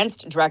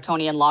against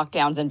draconian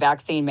lockdowns and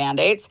vaccine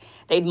mandates.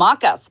 They'd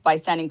mock us by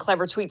sending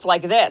clever tweets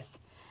like this: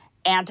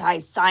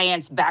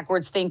 anti-science,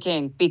 backwards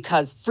thinking,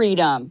 because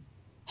freedom.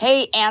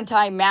 Hey,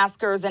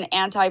 anti-maskers and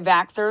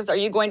anti-vaxxers, are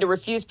you going to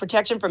refuse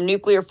protection from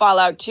nuclear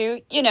fallout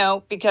too?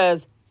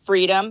 Because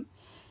freedom.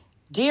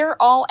 Dear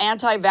all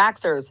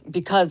anti-vaxxers,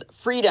 because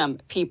freedom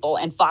people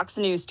and Fox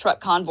News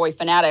truck convoy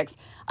fanatics,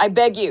 I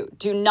beg you,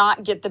 do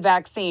not get the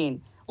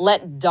vaccine.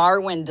 Let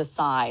Darwin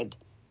decide.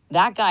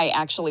 That guy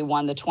actually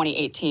won the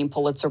 2018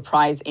 Pulitzer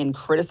Prize in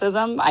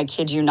criticism. I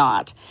kid you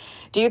not.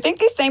 Do you think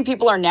these same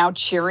people are now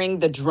cheering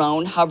the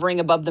drone hovering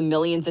above the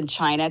millions in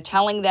China,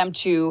 telling them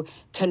to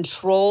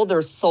control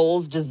their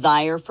soul's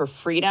desire for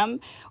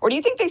freedom? Or do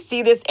you think they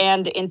see this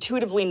and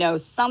intuitively know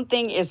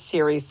something is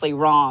seriously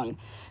wrong?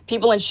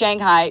 People in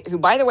Shanghai, who,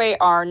 by the way,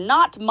 are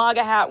not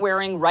MAGA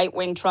hat-wearing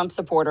right-wing Trump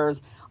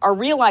supporters, are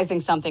realizing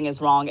something is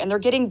wrong, and they're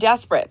getting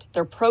desperate.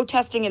 They're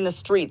protesting in the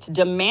streets,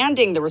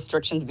 demanding the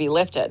restrictions be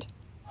lifted.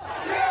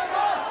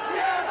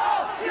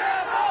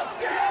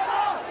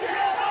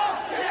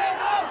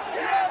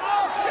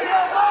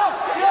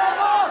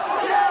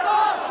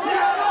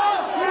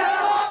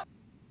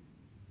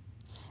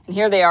 And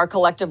here they are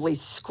collectively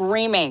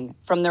screaming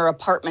from their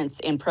apartments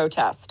in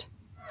protest.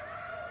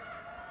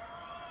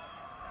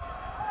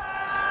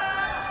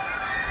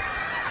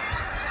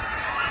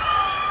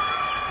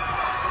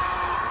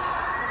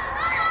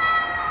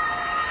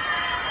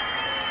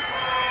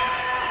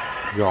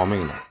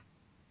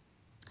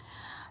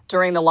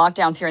 During the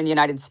lockdowns here in the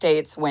United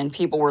States, when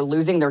people were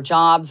losing their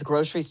jobs,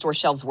 grocery store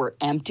shelves were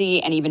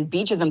empty, and even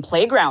beaches and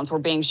playgrounds were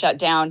being shut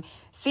down,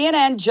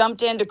 CNN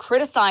jumped in to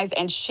criticize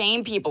and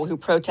shame people who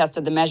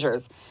protested the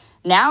measures.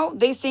 Now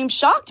they seem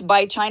shocked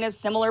by China's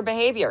similar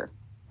behavior.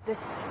 The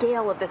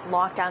scale of this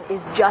lockdown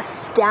is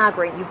just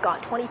staggering. You've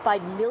got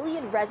 25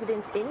 million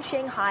residents in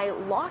Shanghai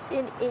locked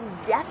in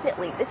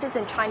indefinitely. This is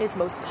in China's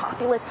most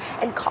populous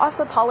and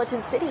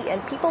cosmopolitan city,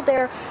 and people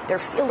there, they're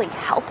feeling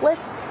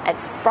helpless and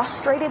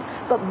frustrated,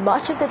 but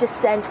much of the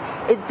dissent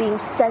is being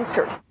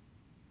censored.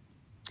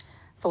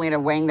 Selena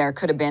Wang there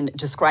could have been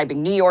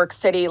describing New York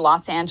City,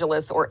 Los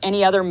Angeles, or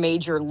any other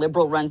major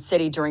liberal-run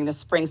city during the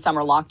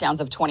spring-summer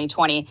lockdowns of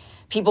 2020.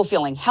 People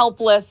feeling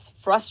helpless,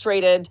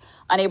 frustrated,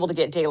 unable to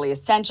get daily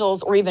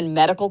essentials or even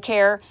medical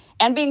care,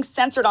 and being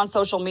censored on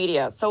social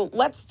media. So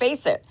let's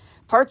face it,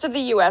 parts of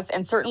the U.S.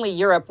 and certainly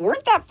Europe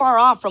weren't that far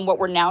off from what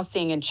we're now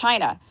seeing in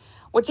China.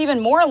 What's even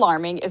more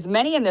alarming is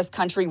many in this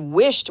country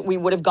wished we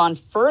would have gone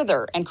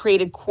further and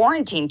created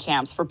quarantine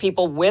camps for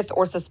people with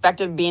or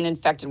suspected of being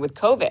infected with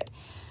COVID.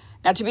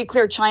 Now, to be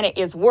clear, China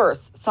is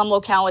worse. Some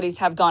localities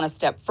have gone a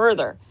step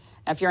further.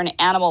 Now, if you're an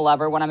animal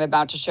lover, what I'm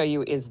about to show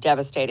you is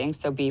devastating,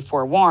 so be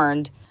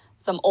forewarned.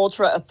 Some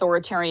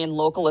ultra-authoritarian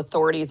local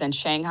authorities in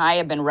Shanghai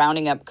have been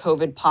rounding up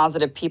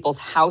COVID-positive people's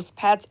house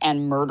pets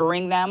and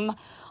murdering them,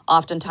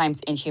 oftentimes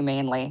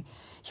inhumanely.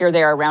 Here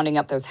they are rounding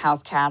up those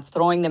house cats,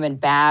 throwing them in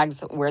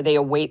bags where they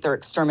await their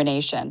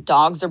extermination.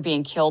 Dogs are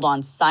being killed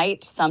on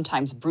sight,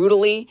 sometimes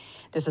brutally.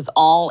 This is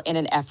all in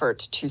an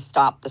effort to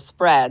stop the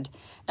spread.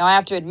 Now, I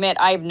have to admit,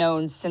 I've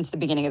known since the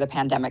beginning of the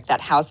pandemic that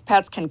house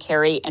pets can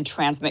carry and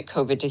transmit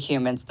COVID to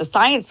humans. The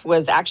science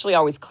was actually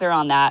always clear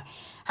on that.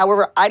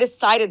 However, I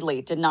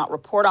decidedly did not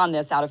report on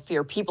this out of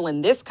fear people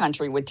in this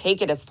country would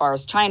take it as far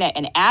as China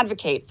and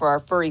advocate for our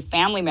furry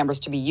family members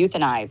to be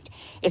euthanized.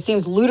 It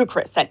seems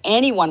ludicrous that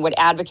anyone would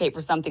advocate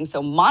for something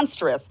so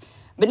monstrous,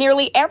 but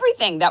nearly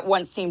everything that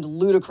once seemed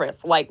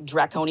ludicrous, like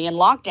draconian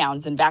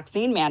lockdowns and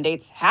vaccine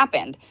mandates,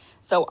 happened.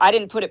 So I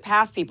didn't put it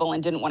past people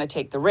and didn't want to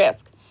take the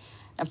risk.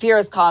 Now, fear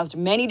has caused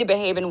many to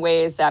behave in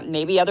ways that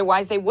maybe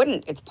otherwise they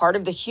wouldn't. It's part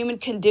of the human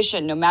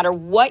condition. No matter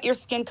what your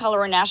skin color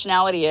or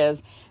nationality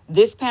is,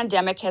 this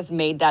pandemic has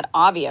made that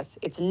obvious.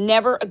 It's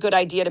never a good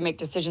idea to make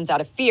decisions out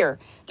of fear.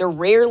 They're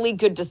rarely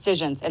good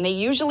decisions, and they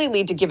usually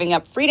lead to giving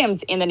up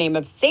freedoms in the name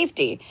of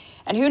safety.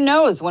 And who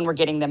knows when we're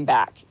getting them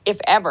back, if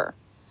ever.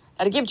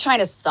 Now, to give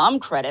China some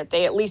credit,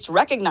 they at least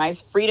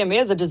recognize freedom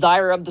is a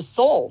desire of the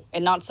soul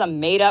and not some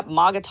made-up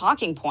MAGA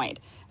talking point.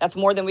 That's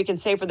more than we can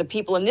say for the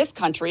people in this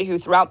country who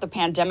throughout the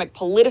pandemic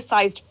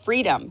politicized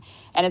freedom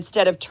and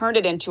instead have turned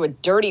it into a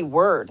dirty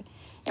word.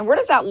 And where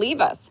does that leave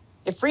us?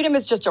 If freedom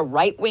is just a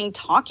right-wing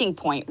talking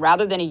point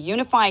rather than a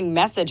unifying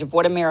message of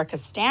what America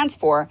stands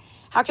for,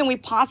 how can we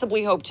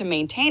possibly hope to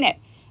maintain it?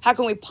 How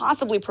can we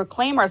possibly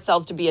proclaim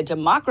ourselves to be a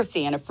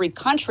democracy and a free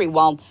country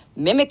while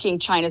mimicking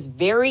China's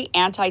very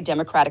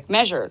anti-democratic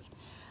measures?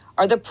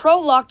 Are the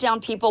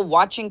pro-lockdown people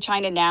watching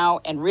China now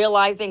and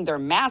realizing their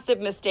massive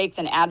mistakes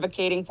and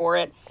advocating for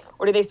it?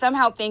 Or do they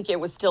somehow think it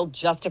was still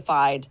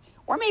justified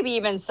or maybe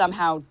even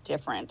somehow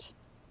different?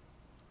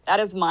 That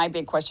is my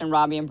big question,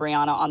 Robbie and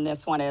Brianna, on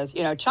this one is,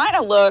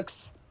 China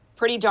looks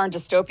pretty darn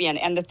dystopian,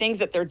 and the things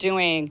that they're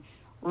doing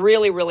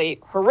really, really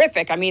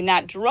horrific. I mean,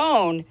 that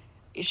drone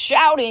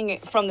shouting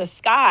from the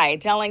sky,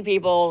 telling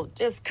people,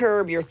 just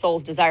curb your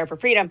soul's desire for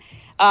freedom.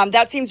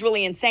 That seems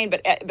really insane.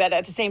 But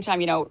at the same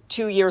time,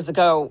 2 years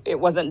ago, it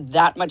wasn't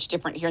that much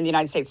different here in the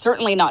United States,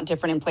 certainly not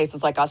different in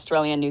places like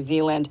Australia and New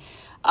Zealand.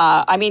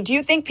 Do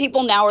you think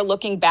people now are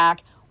looking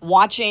back,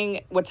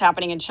 watching what's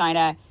happening in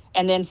China,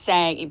 and then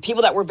saying,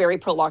 people that were very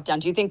pro-lockdown,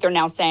 do you think they're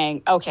now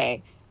saying,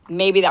 okay,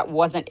 maybe that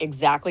wasn't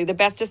exactly the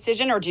best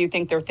decision? Or do you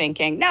think they're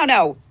thinking,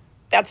 no,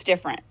 that's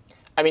different?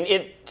 I mean,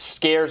 it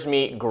scares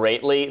me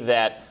greatly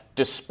that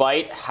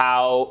despite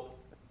how,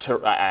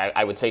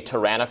 I would say,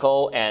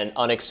 tyrannical and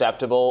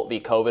unacceptable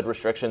the COVID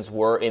restrictions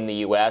were in the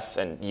U.S.,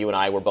 and you and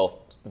I were both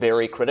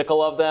very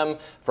critical of them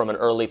from an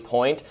early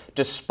point,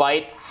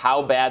 despite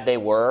how bad they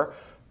were,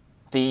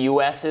 the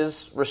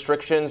U.S.'s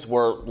restrictions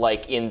were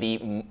like in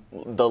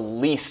the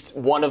least,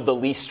 one of the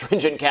least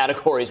stringent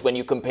categories when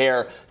you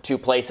compare to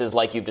places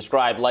like you've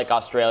described, like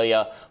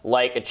Australia,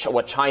 like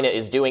what China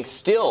is doing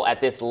still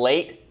at this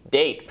late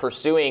date,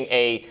 pursuing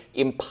a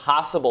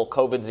impossible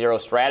COVID zero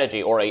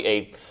strategy, or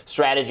a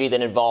strategy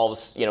that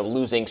involves,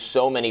 losing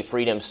so many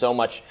freedoms, so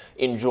much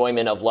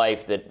enjoyment of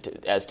life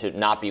that as to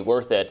not be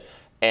worth it.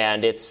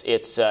 And it's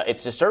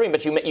disturbing,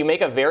 but you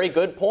make a very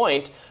good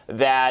point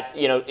that,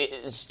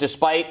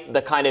 despite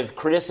the kind of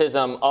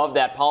criticism of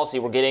that policy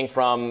we're getting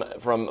from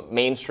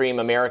mainstream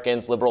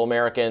Americans, liberal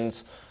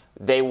Americans,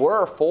 they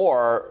were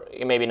for,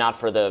 maybe not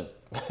for the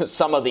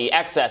some of the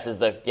excesses,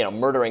 the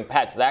murdering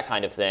pets, that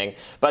kind of thing,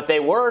 but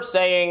they were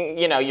saying,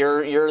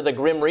 you're the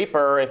Grim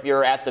Reaper if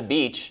you're at the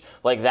beach.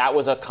 Like, that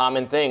was a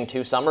common thing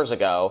 2 summers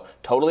ago.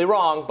 Totally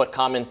wrong, but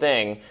common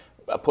thing,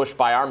 pushed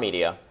by our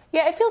media.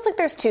 Yeah, it feels like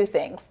there's two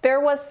things. There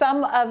was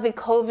some of the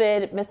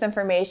COVID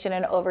misinformation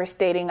and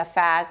overstating of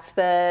facts,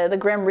 the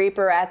Grim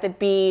Reaper at the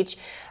beach,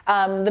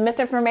 the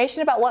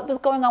misinformation about what was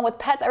going on with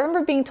pets. I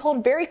remember being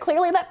told very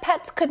clearly that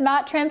pets could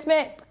not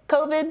transmit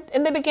COVID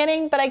in the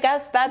beginning, but I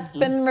guess that's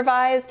been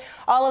revised.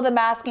 All of the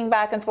masking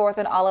back and forth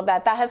and all of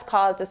that has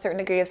caused a certain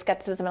degree of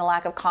skepticism and a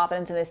lack of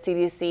confidence in the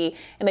CDC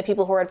and the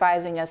people who are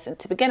advising us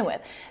to begin with.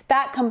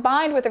 That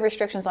combined with the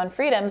restrictions on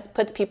freedoms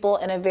puts people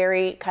in a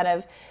very kind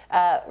of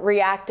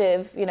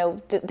reactive,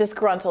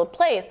 disgruntled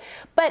place.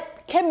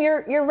 But Kim,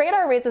 your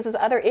radar raises this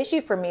other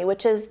issue for me,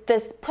 which is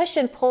this push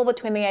and pull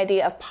between the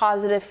idea of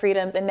positive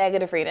freedoms and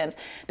negative freedoms.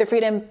 The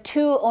freedom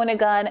to own a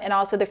gun and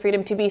also the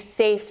freedom to be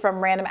safe from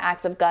random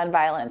acts of gun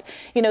violence.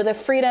 The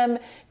freedom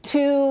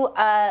to,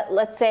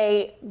 let's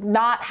say,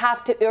 not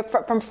have to,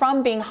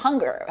 from being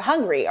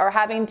hungry or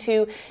having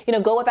to,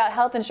 go without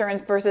health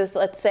insurance versus,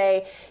 let's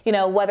say,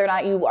 whether or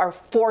not you are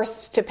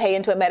forced to pay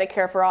into a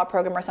Medicare for All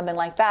program or something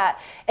like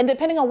that. And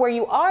depending on where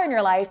you are in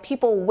your life,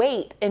 people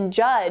weight and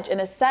judge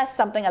and assess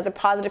something as a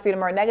positive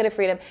freedom or a negative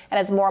freedom and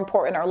as more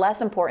important or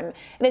less important.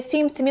 And it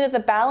seems to me that the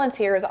balance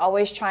here is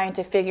always trying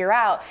to figure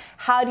out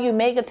how do you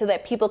make it so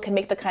that people can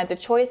make the kinds of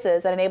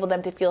choices that enable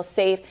them to feel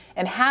safe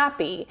and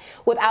happy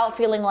without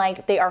feeling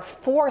like they are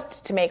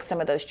forced to make some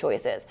of those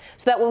choices.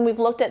 So that when we've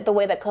looked at the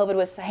way that COVID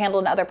was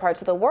handled in other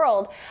parts of the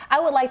world, I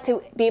would like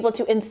to be able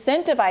to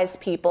incentivize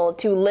people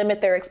to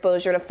limit their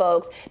exposure to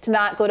folks, to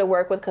not go to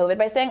work with COVID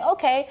by saying,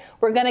 okay,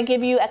 we're going to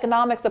give you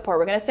economic support.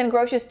 We're going to send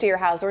groceries to your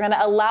house. We're going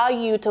to allow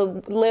you to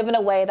live in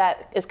a way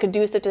that is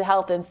conducive to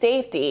health and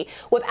safety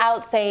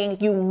without saying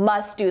you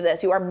must do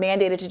this. You are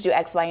mandated to do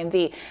X, Y, and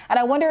Z. And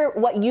I wonder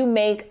what you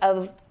make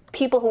of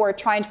people who are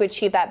trying to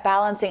achieve that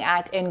balancing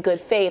act in good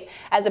faith,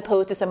 as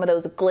opposed to some of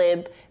those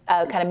glib,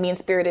 kind of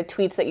mean-spirited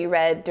tweets that you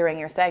read during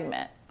your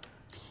segment.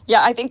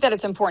 Yeah, I think that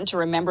it's important to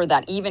remember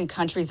that even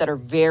countries that are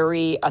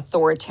very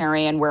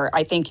authoritarian, where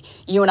I think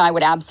you and I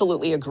would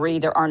absolutely agree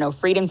there are no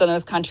freedoms in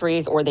those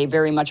countries, or they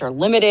very much are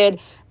limited.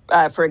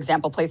 For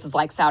example, places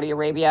like Saudi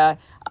Arabia,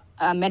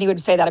 many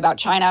would say that about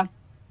China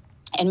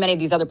and many of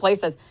these other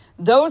places.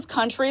 Those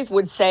countries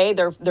would say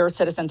their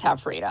citizens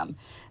have freedom.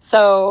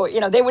 So,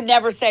 they would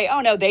never say,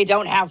 oh, no, they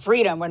don't have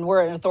freedom when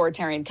we're an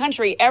authoritarian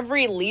country.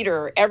 Every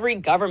leader, every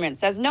government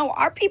says, no,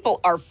 our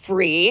people are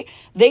free.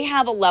 They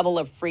have a level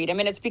of freedom.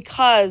 And it's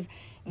because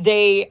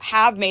they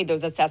have made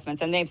those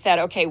assessments and they've said,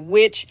 okay,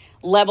 which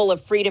level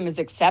of freedom is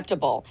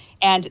acceptable?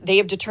 And they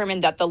have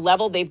determined that the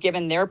level they've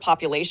given their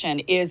population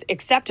is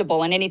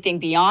acceptable, and anything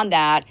beyond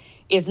that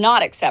is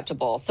not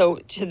acceptable. So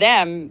to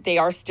them, they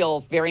are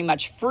still very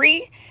much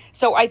free.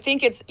 So I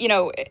think it's,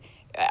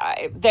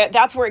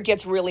 that's where it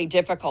gets really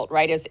difficult,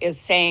 right? Is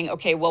saying,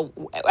 okay, well,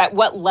 at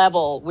what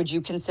level would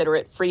you consider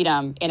it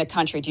freedom in a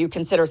country? Do you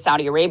consider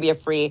Saudi Arabia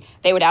free?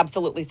 They would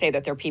absolutely say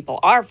that their people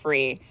are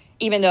free,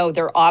 even though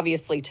they're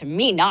obviously, to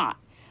me, not.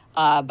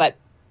 But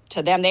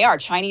to them, they are.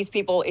 Chinese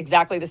people,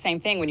 exactly the same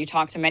thing. When you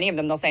talk to many of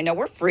them, they'll say, no,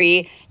 we're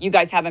free. You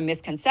guys have a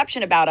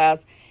misconception about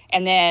us.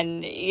 And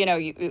then, do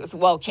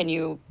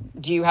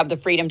you have the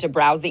freedom to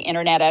browse the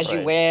internet as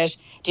you wish?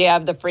 Do you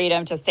have the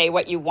freedom to say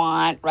what you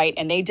want, right?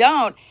 And they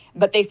don't,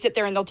 but they sit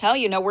there and they'll tell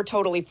you, no, we're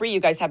totally free. You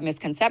guys have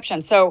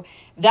misconceptions. So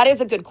that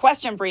is a good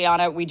question,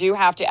 Brianna. We do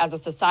have to, as a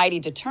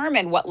society,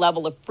 determine what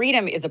level of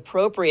freedom is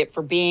appropriate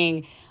for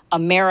being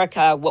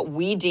America, what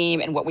we deem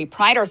and what we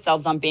pride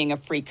ourselves on being a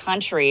free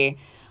country.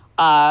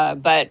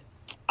 But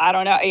I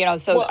don't know,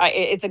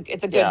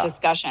 it's a good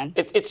discussion.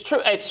 It's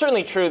true. It's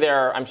certainly true.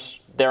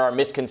 There are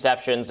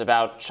misconceptions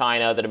about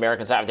China that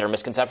Americans have. There are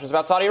misconceptions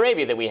about Saudi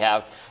Arabia that we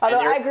have. Although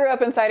I grew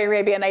up in Saudi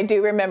Arabia, and I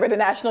do remember the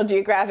National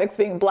Geographics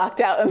being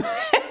blocked out in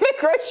the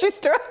grocery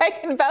store. I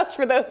can vouch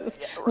for those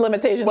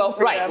limitations. Well,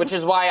 right, which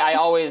is why I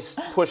always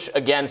push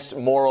against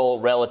moral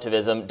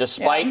relativism,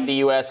 despite the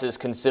U.S.'s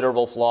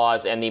considerable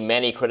flaws and the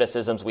many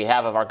criticisms we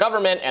have of our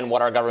government and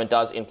what our government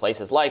does in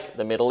places like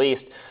the Middle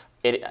East.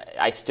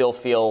 I still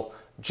feel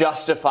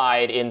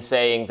justified in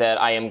saying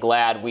that I am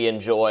glad we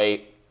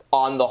enjoy,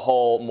 on the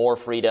whole, more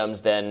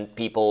freedoms than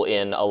people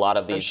in a lot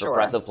of these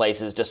repressive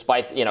places,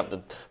 despite,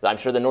 I'm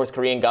sure the North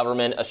Korean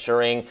government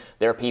assuring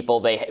their people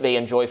they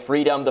enjoy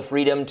freedom, the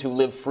freedom to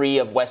live free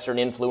of Western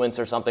influence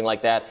or something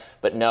like that.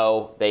 But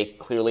no, they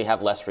clearly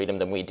have less freedom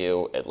than we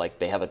do.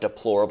 They have a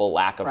deplorable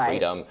lack of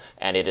freedom,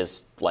 and it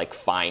is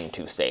fine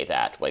to say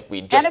that.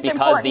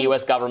 Because the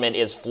U.S. government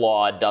is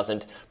flawed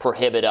doesn't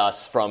prohibit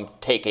us from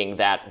taking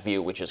that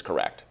view, which is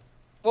correct.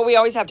 Well, we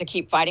always have to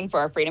keep fighting for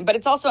our freedom. But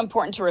it's also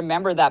important to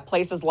remember that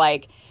places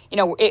like,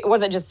 it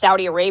wasn't just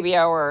Saudi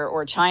Arabia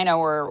or China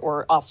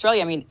or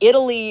Australia. I mean,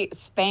 Italy,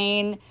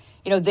 Spain,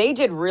 they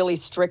did really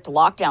strict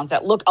lockdowns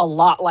that look a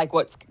lot like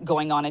what's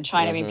going on in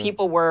China. Mm-hmm. I mean,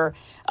 people were,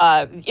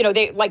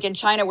 in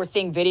China, we're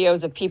seeing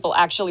videos of people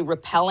actually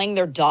rappelling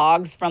their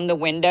dogs from the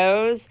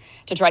windows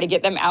to try to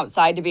get them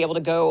outside to be able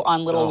to go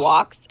on little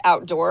walks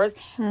outdoors.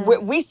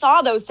 Mm-hmm. We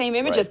saw those same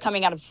images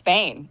coming out of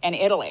Spain and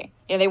Italy.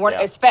 They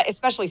weren't,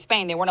 especially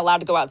Spain, they weren't allowed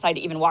to go outside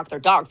to even walk their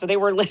dogs. So they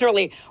were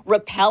literally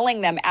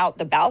rappelling them out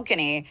the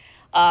balcony.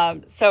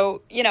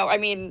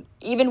 Even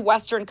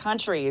Western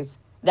countries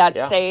that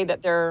say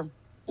that they're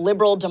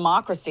liberal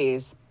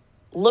democracies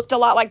looked a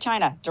lot like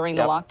China during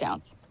the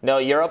lockdowns. No,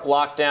 Europe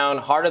locked down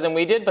harder than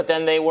we did, but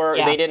then they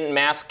didn't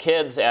mask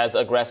kids as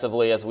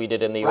aggressively as we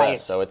did in the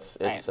U.S. So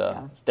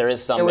there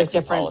is some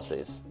mixed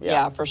policies.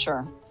 Yeah, for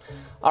sure.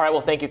 All right,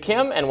 well, thank you,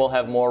 Kim, and we'll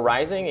have more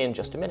Rising in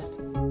just a minute.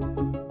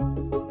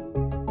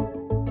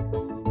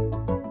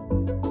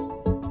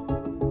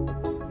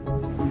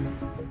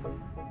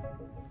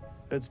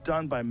 That's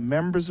done by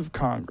members of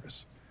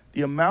Congress.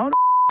 The amount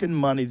of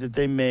money that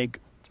they make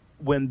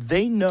when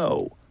they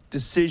know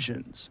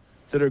decisions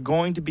that are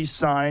going to be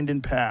signed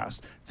and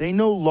passed. They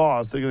know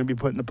laws that are going to be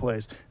put into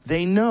place.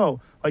 They know,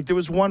 like there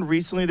was one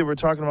recently that we're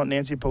talking about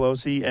Nancy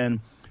Pelosi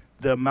and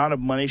the amount of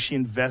money she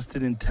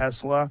invested in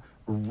Tesla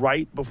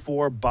right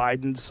before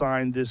Biden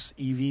signed this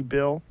EV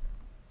bill,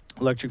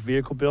 electric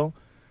vehicle bill.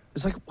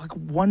 It's like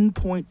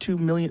 1.2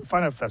 million.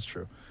 Find out if that's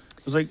true.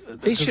 It was like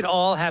they should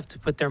all have to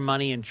put their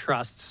money in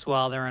trusts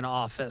while they're in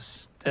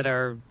office that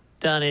are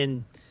done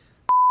in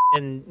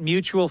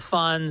mutual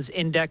funds,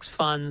 index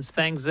funds,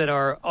 things that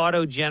are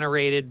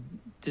auto-generated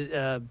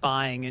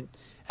buying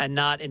and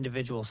not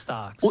individual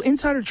stocks. Well,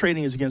 insider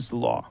trading is against the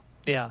law.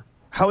 Yeah.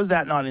 How is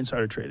that not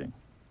insider trading?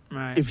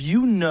 Right. If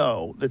you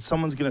know that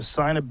someone's going to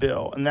sign a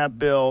bill and that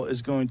bill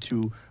is going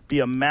to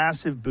be a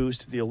massive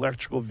boost to the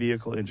electrical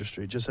vehicle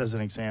industry, just as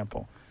an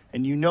example,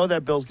 and you know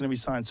that bill's going to be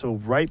signed, so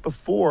right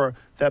before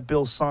that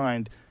bill's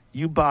signed,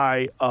 you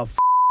buy a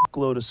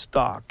load of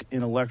stock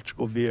in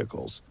electrical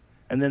vehicles.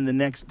 And then the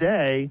next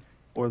day,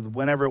 or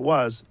whenever it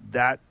was,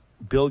 that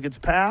bill gets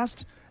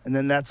passed, and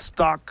then that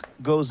stock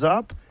goes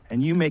up,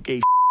 and you make a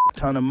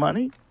ton of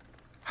money.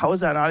 How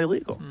is that not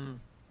illegal?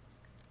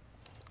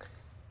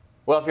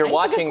 Well, if you're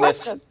watching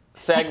this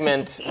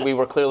segment, we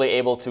were clearly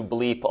able to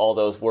bleep all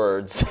those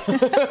words. But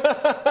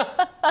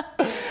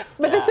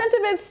the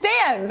sentiment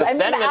stands. The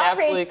sentiment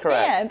outrage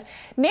stands.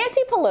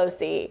 Nancy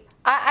Pelosi,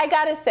 I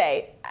got to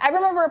say, I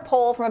remember a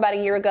poll from about a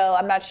year ago.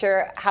 I'm not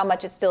sure how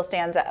much it still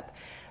stands up.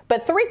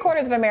 But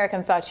 3/4 of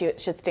Americans thought she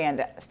should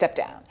step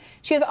down.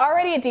 She is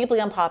already a deeply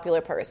unpopular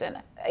person.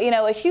 You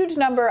know, a huge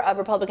number of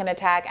Republican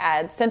attack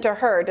ads sent to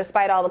her,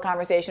 despite all the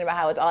conversation about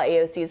how it's all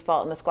AOC's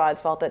fault and the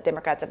squad's fault that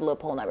Democrats have low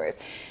poll numbers.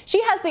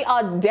 She has the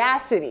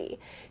audacity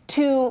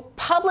to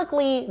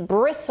publicly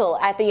bristle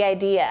at the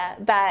idea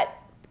that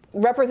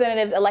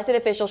representatives, elected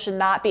officials should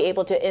not be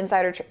able to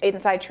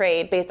inside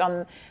trade based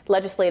on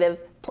legislative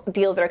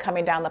deals that are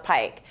coming down the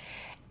pike.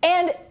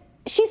 And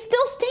she's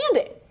still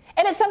standing.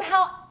 And it's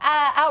somehow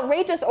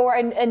outrageous or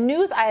a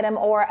news item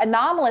or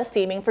anomalous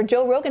seeming for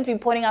Joe Rogan to be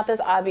pointing out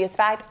this obvious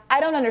fact. I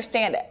don't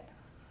understand it.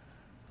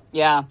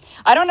 Yeah,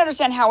 I don't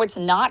understand how it's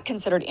not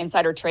considered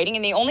insider trading.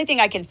 And the only thing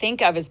I can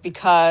think of is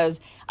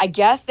because I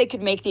guess they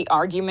could make the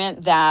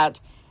argument that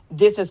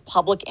this is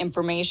public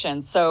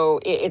information. So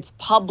it's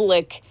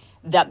public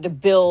that the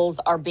bills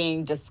are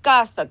being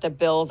discussed, that the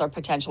bills are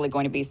potentially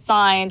going to be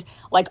signed.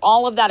 Like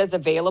all of that is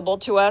available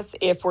to us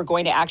if we're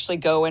going to actually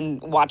go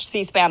and watch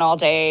C-SPAN all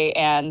day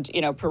and,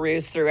 you know,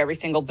 peruse through every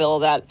single bill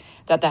that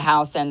the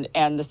House and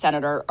the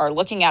Senate are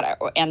looking at,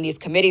 and these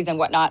committees and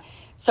whatnot.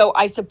 So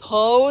I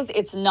suppose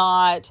it's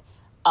not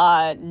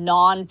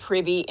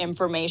non-privy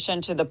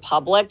information to the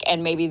public,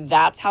 and maybe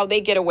that's how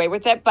they get away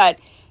with it. But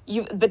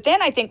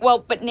then I think, well,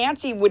 but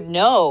Nancy would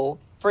know.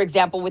 For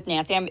example, with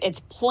Nancy, it's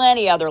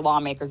plenty other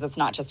lawmakers. It's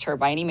not just her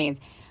by any means.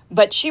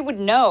 But she would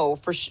know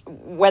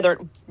whether,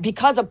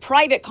 because of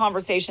private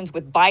conversations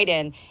with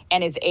Biden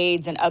and his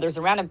aides and others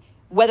around him,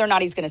 whether or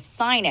not he's going to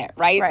sign it,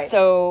 right?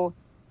 So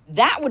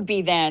that would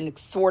be then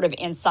sort of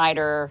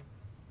insider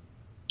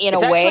in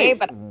a way.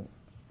 But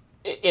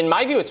in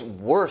my view, it's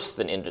worse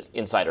than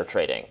insider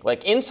trading.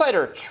 Like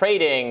insider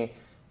trading,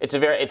 it's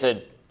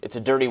a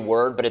dirty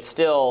word, but it's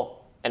still.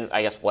 And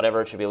I guess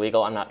whatever, it should be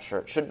legal. I'm not sure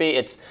it should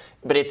be.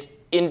 But it's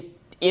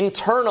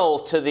internal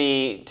to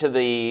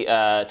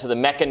the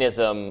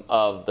mechanism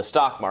of the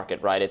stock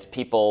market, right? It's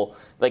people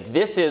like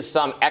this is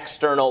some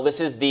external. This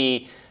is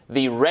the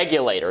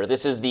regulator.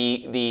 This is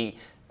the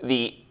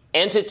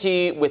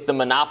entity with the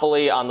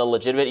monopoly on the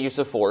legitimate use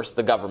of force,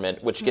 the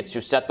government, which gets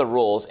to set the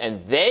rules,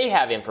 and they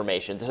have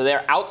information. So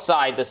they're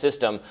outside the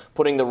system,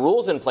 putting the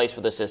rules in place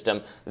for the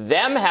system.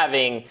 Them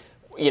having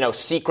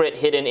secret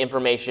hidden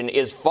information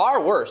is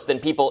far worse than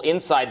people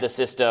inside the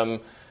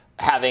system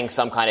having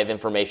some kind of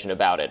information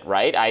about it,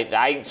 right?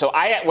 I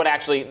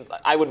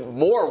would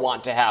more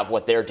want to have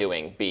what they're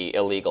doing be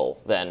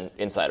illegal than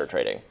insider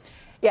trading.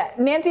 Yeah,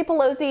 Nancy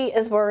Pelosi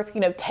is worth,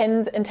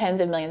 tens and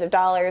tens of millions of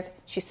dollars.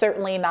 She's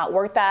certainly not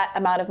worth that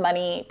amount of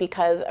money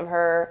because of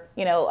her,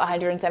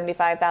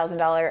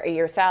 $175,000 a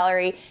year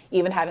salary,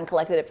 even having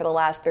collected it for the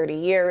last 30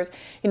 years.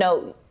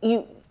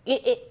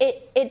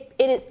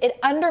 It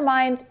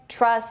undermines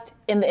trust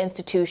in the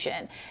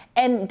institution.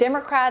 And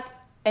Democrats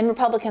and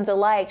Republicans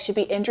alike should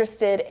be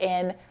interested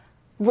in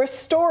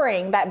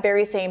restoring that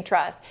very same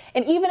trust.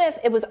 And even if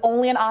it was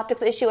only an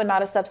optics issue and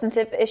not a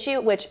substantive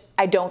issue, which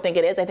I don't think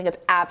it is, I think it's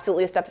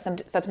absolutely a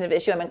substantive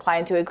issue. I'm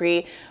inclined to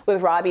agree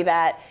with Robbie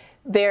that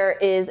there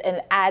is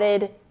an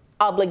added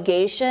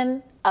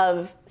obligation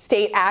of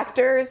state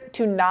actors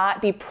to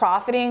not be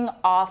profiting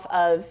off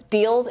of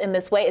deals in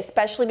this way,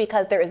 especially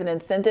because there is an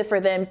incentive for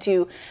them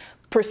to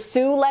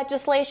pursue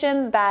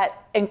legislation that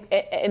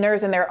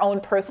inures in their own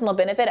personal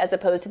benefit as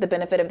opposed to the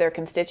benefit of their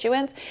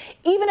constituents.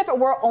 Even if it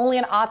were only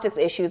an optics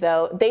issue,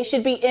 though, they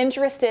should be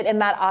interested in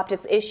that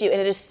optics issue. And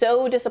it is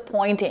so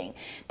disappointing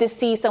to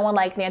see someone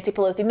like Nancy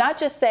Pelosi not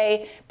just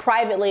say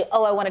privately,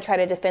 oh, I want to try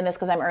to defend this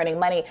because I'm earning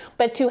money,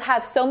 but to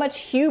have so much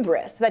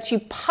hubris that she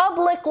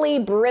publicly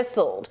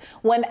bristled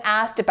when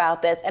asked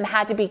about this and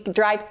had to be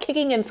dragged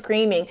kicking and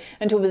screaming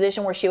into a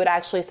position where she would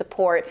actually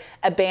support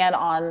a ban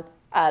on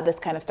this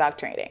kind of stock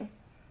trading.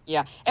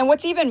 Yeah. And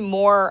what's even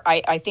more,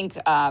 I think,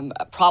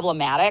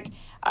 problematic,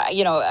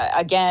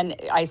 again,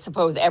 I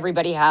suppose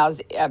everybody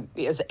has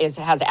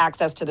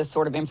access to this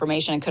sort of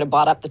information and could have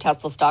bought up the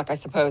Tesla stock, I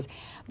suppose.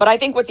 But I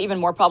think what's even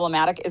more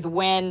problematic is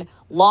when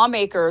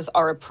lawmakers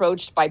are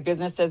approached by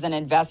businesses and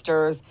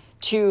investors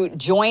to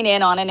join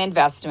in on an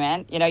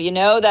investment. You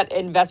know that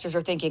investors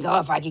are thinking, oh,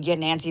 if I could get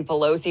Nancy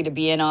Pelosi to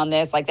be in on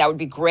this, like that would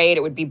be great.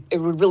 It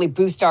would really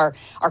boost our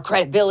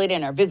credibility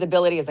and our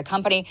visibility as a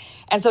company.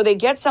 And so they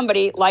get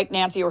somebody like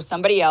Nancy or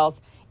somebody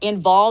else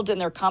involved in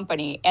their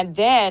company. And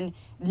then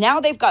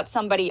now they've got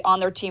somebody on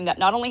their team that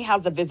not only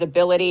has the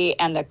visibility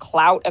and the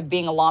clout of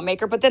being a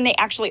lawmaker, but then they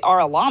actually are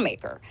a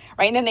lawmaker,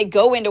 right? And then they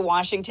go into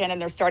Washington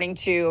and they're starting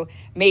to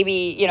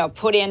maybe,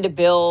 put into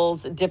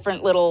bills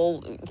different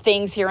little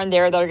things here and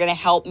there that are going to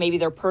help maybe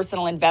their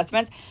personal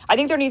investments. I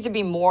think there needs to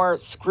be more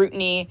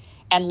scrutiny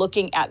and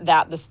looking at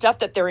that, the stuff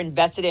that they're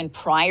invested in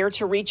prior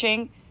to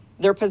reaching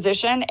their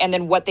position, and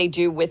then what they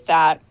do with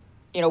that,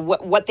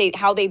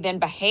 how they then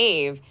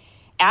behave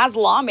as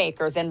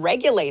lawmakers and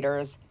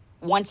regulators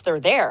once they're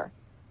there.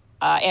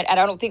 And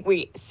I don't think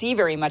we see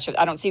very much of,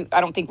 I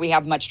don't think we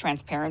have much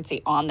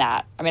transparency on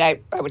that. I mean,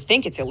 I would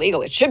think it's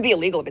illegal. It should be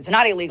illegal. If it's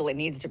not illegal, it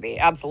needs to be.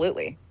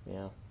 Absolutely.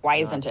 Yeah. Why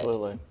isn't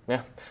absolutely.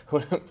 Yeah.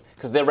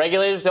 Because the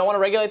regulators don't want to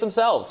regulate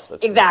themselves.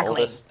 That's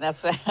exactly.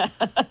 That's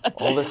the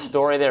oldest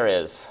story there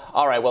is.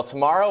 All right. Well,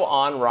 tomorrow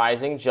on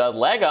Rising, Judd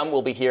Legum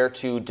will be here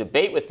to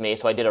debate with me.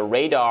 So I did a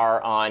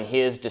radar on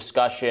his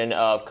discussion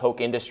of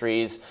Koch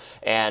Industries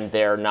and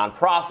their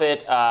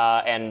nonprofit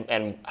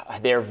and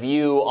their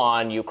view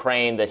on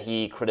Ukraine that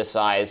he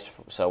criticized.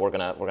 So we're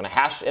gonna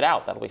hash it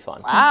out. That'll be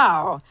fun.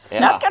 Wow.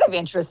 Yeah. That's kind of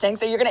interesting.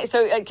 So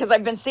because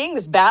I've been seeing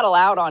this battle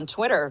out on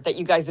Twitter that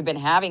you guys have been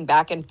having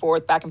back and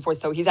forth.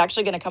 So he's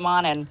actually going to come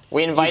on, and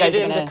we invited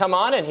him to come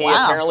on, and he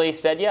apparently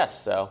said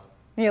yes. So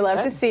you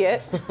love to see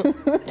it.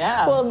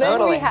 Yeah. Well, then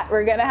totally.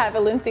 we're going to have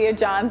Valencia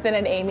Johnson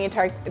and Amy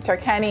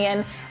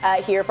Tarkanian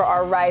here for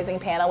our Rising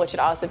panel, which should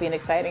also be an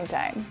exciting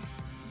time.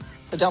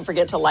 So don't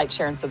forget to like,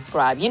 share, and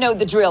subscribe. You know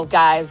the drill,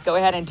 guys. Go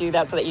ahead and do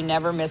that so that you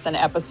never miss an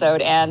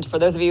episode. And for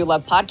those of you who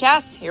love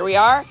podcasts, here we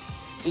are.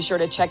 Be sure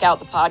to check out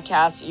the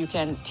podcast. You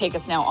can take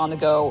us now on the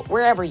go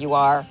wherever you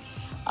are.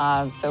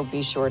 So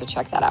be sure to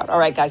check that out. All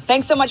right, guys.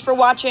 Thanks so much for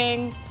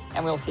watching,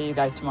 and we'll see you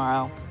guys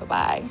tomorrow.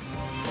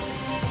 Bye-bye.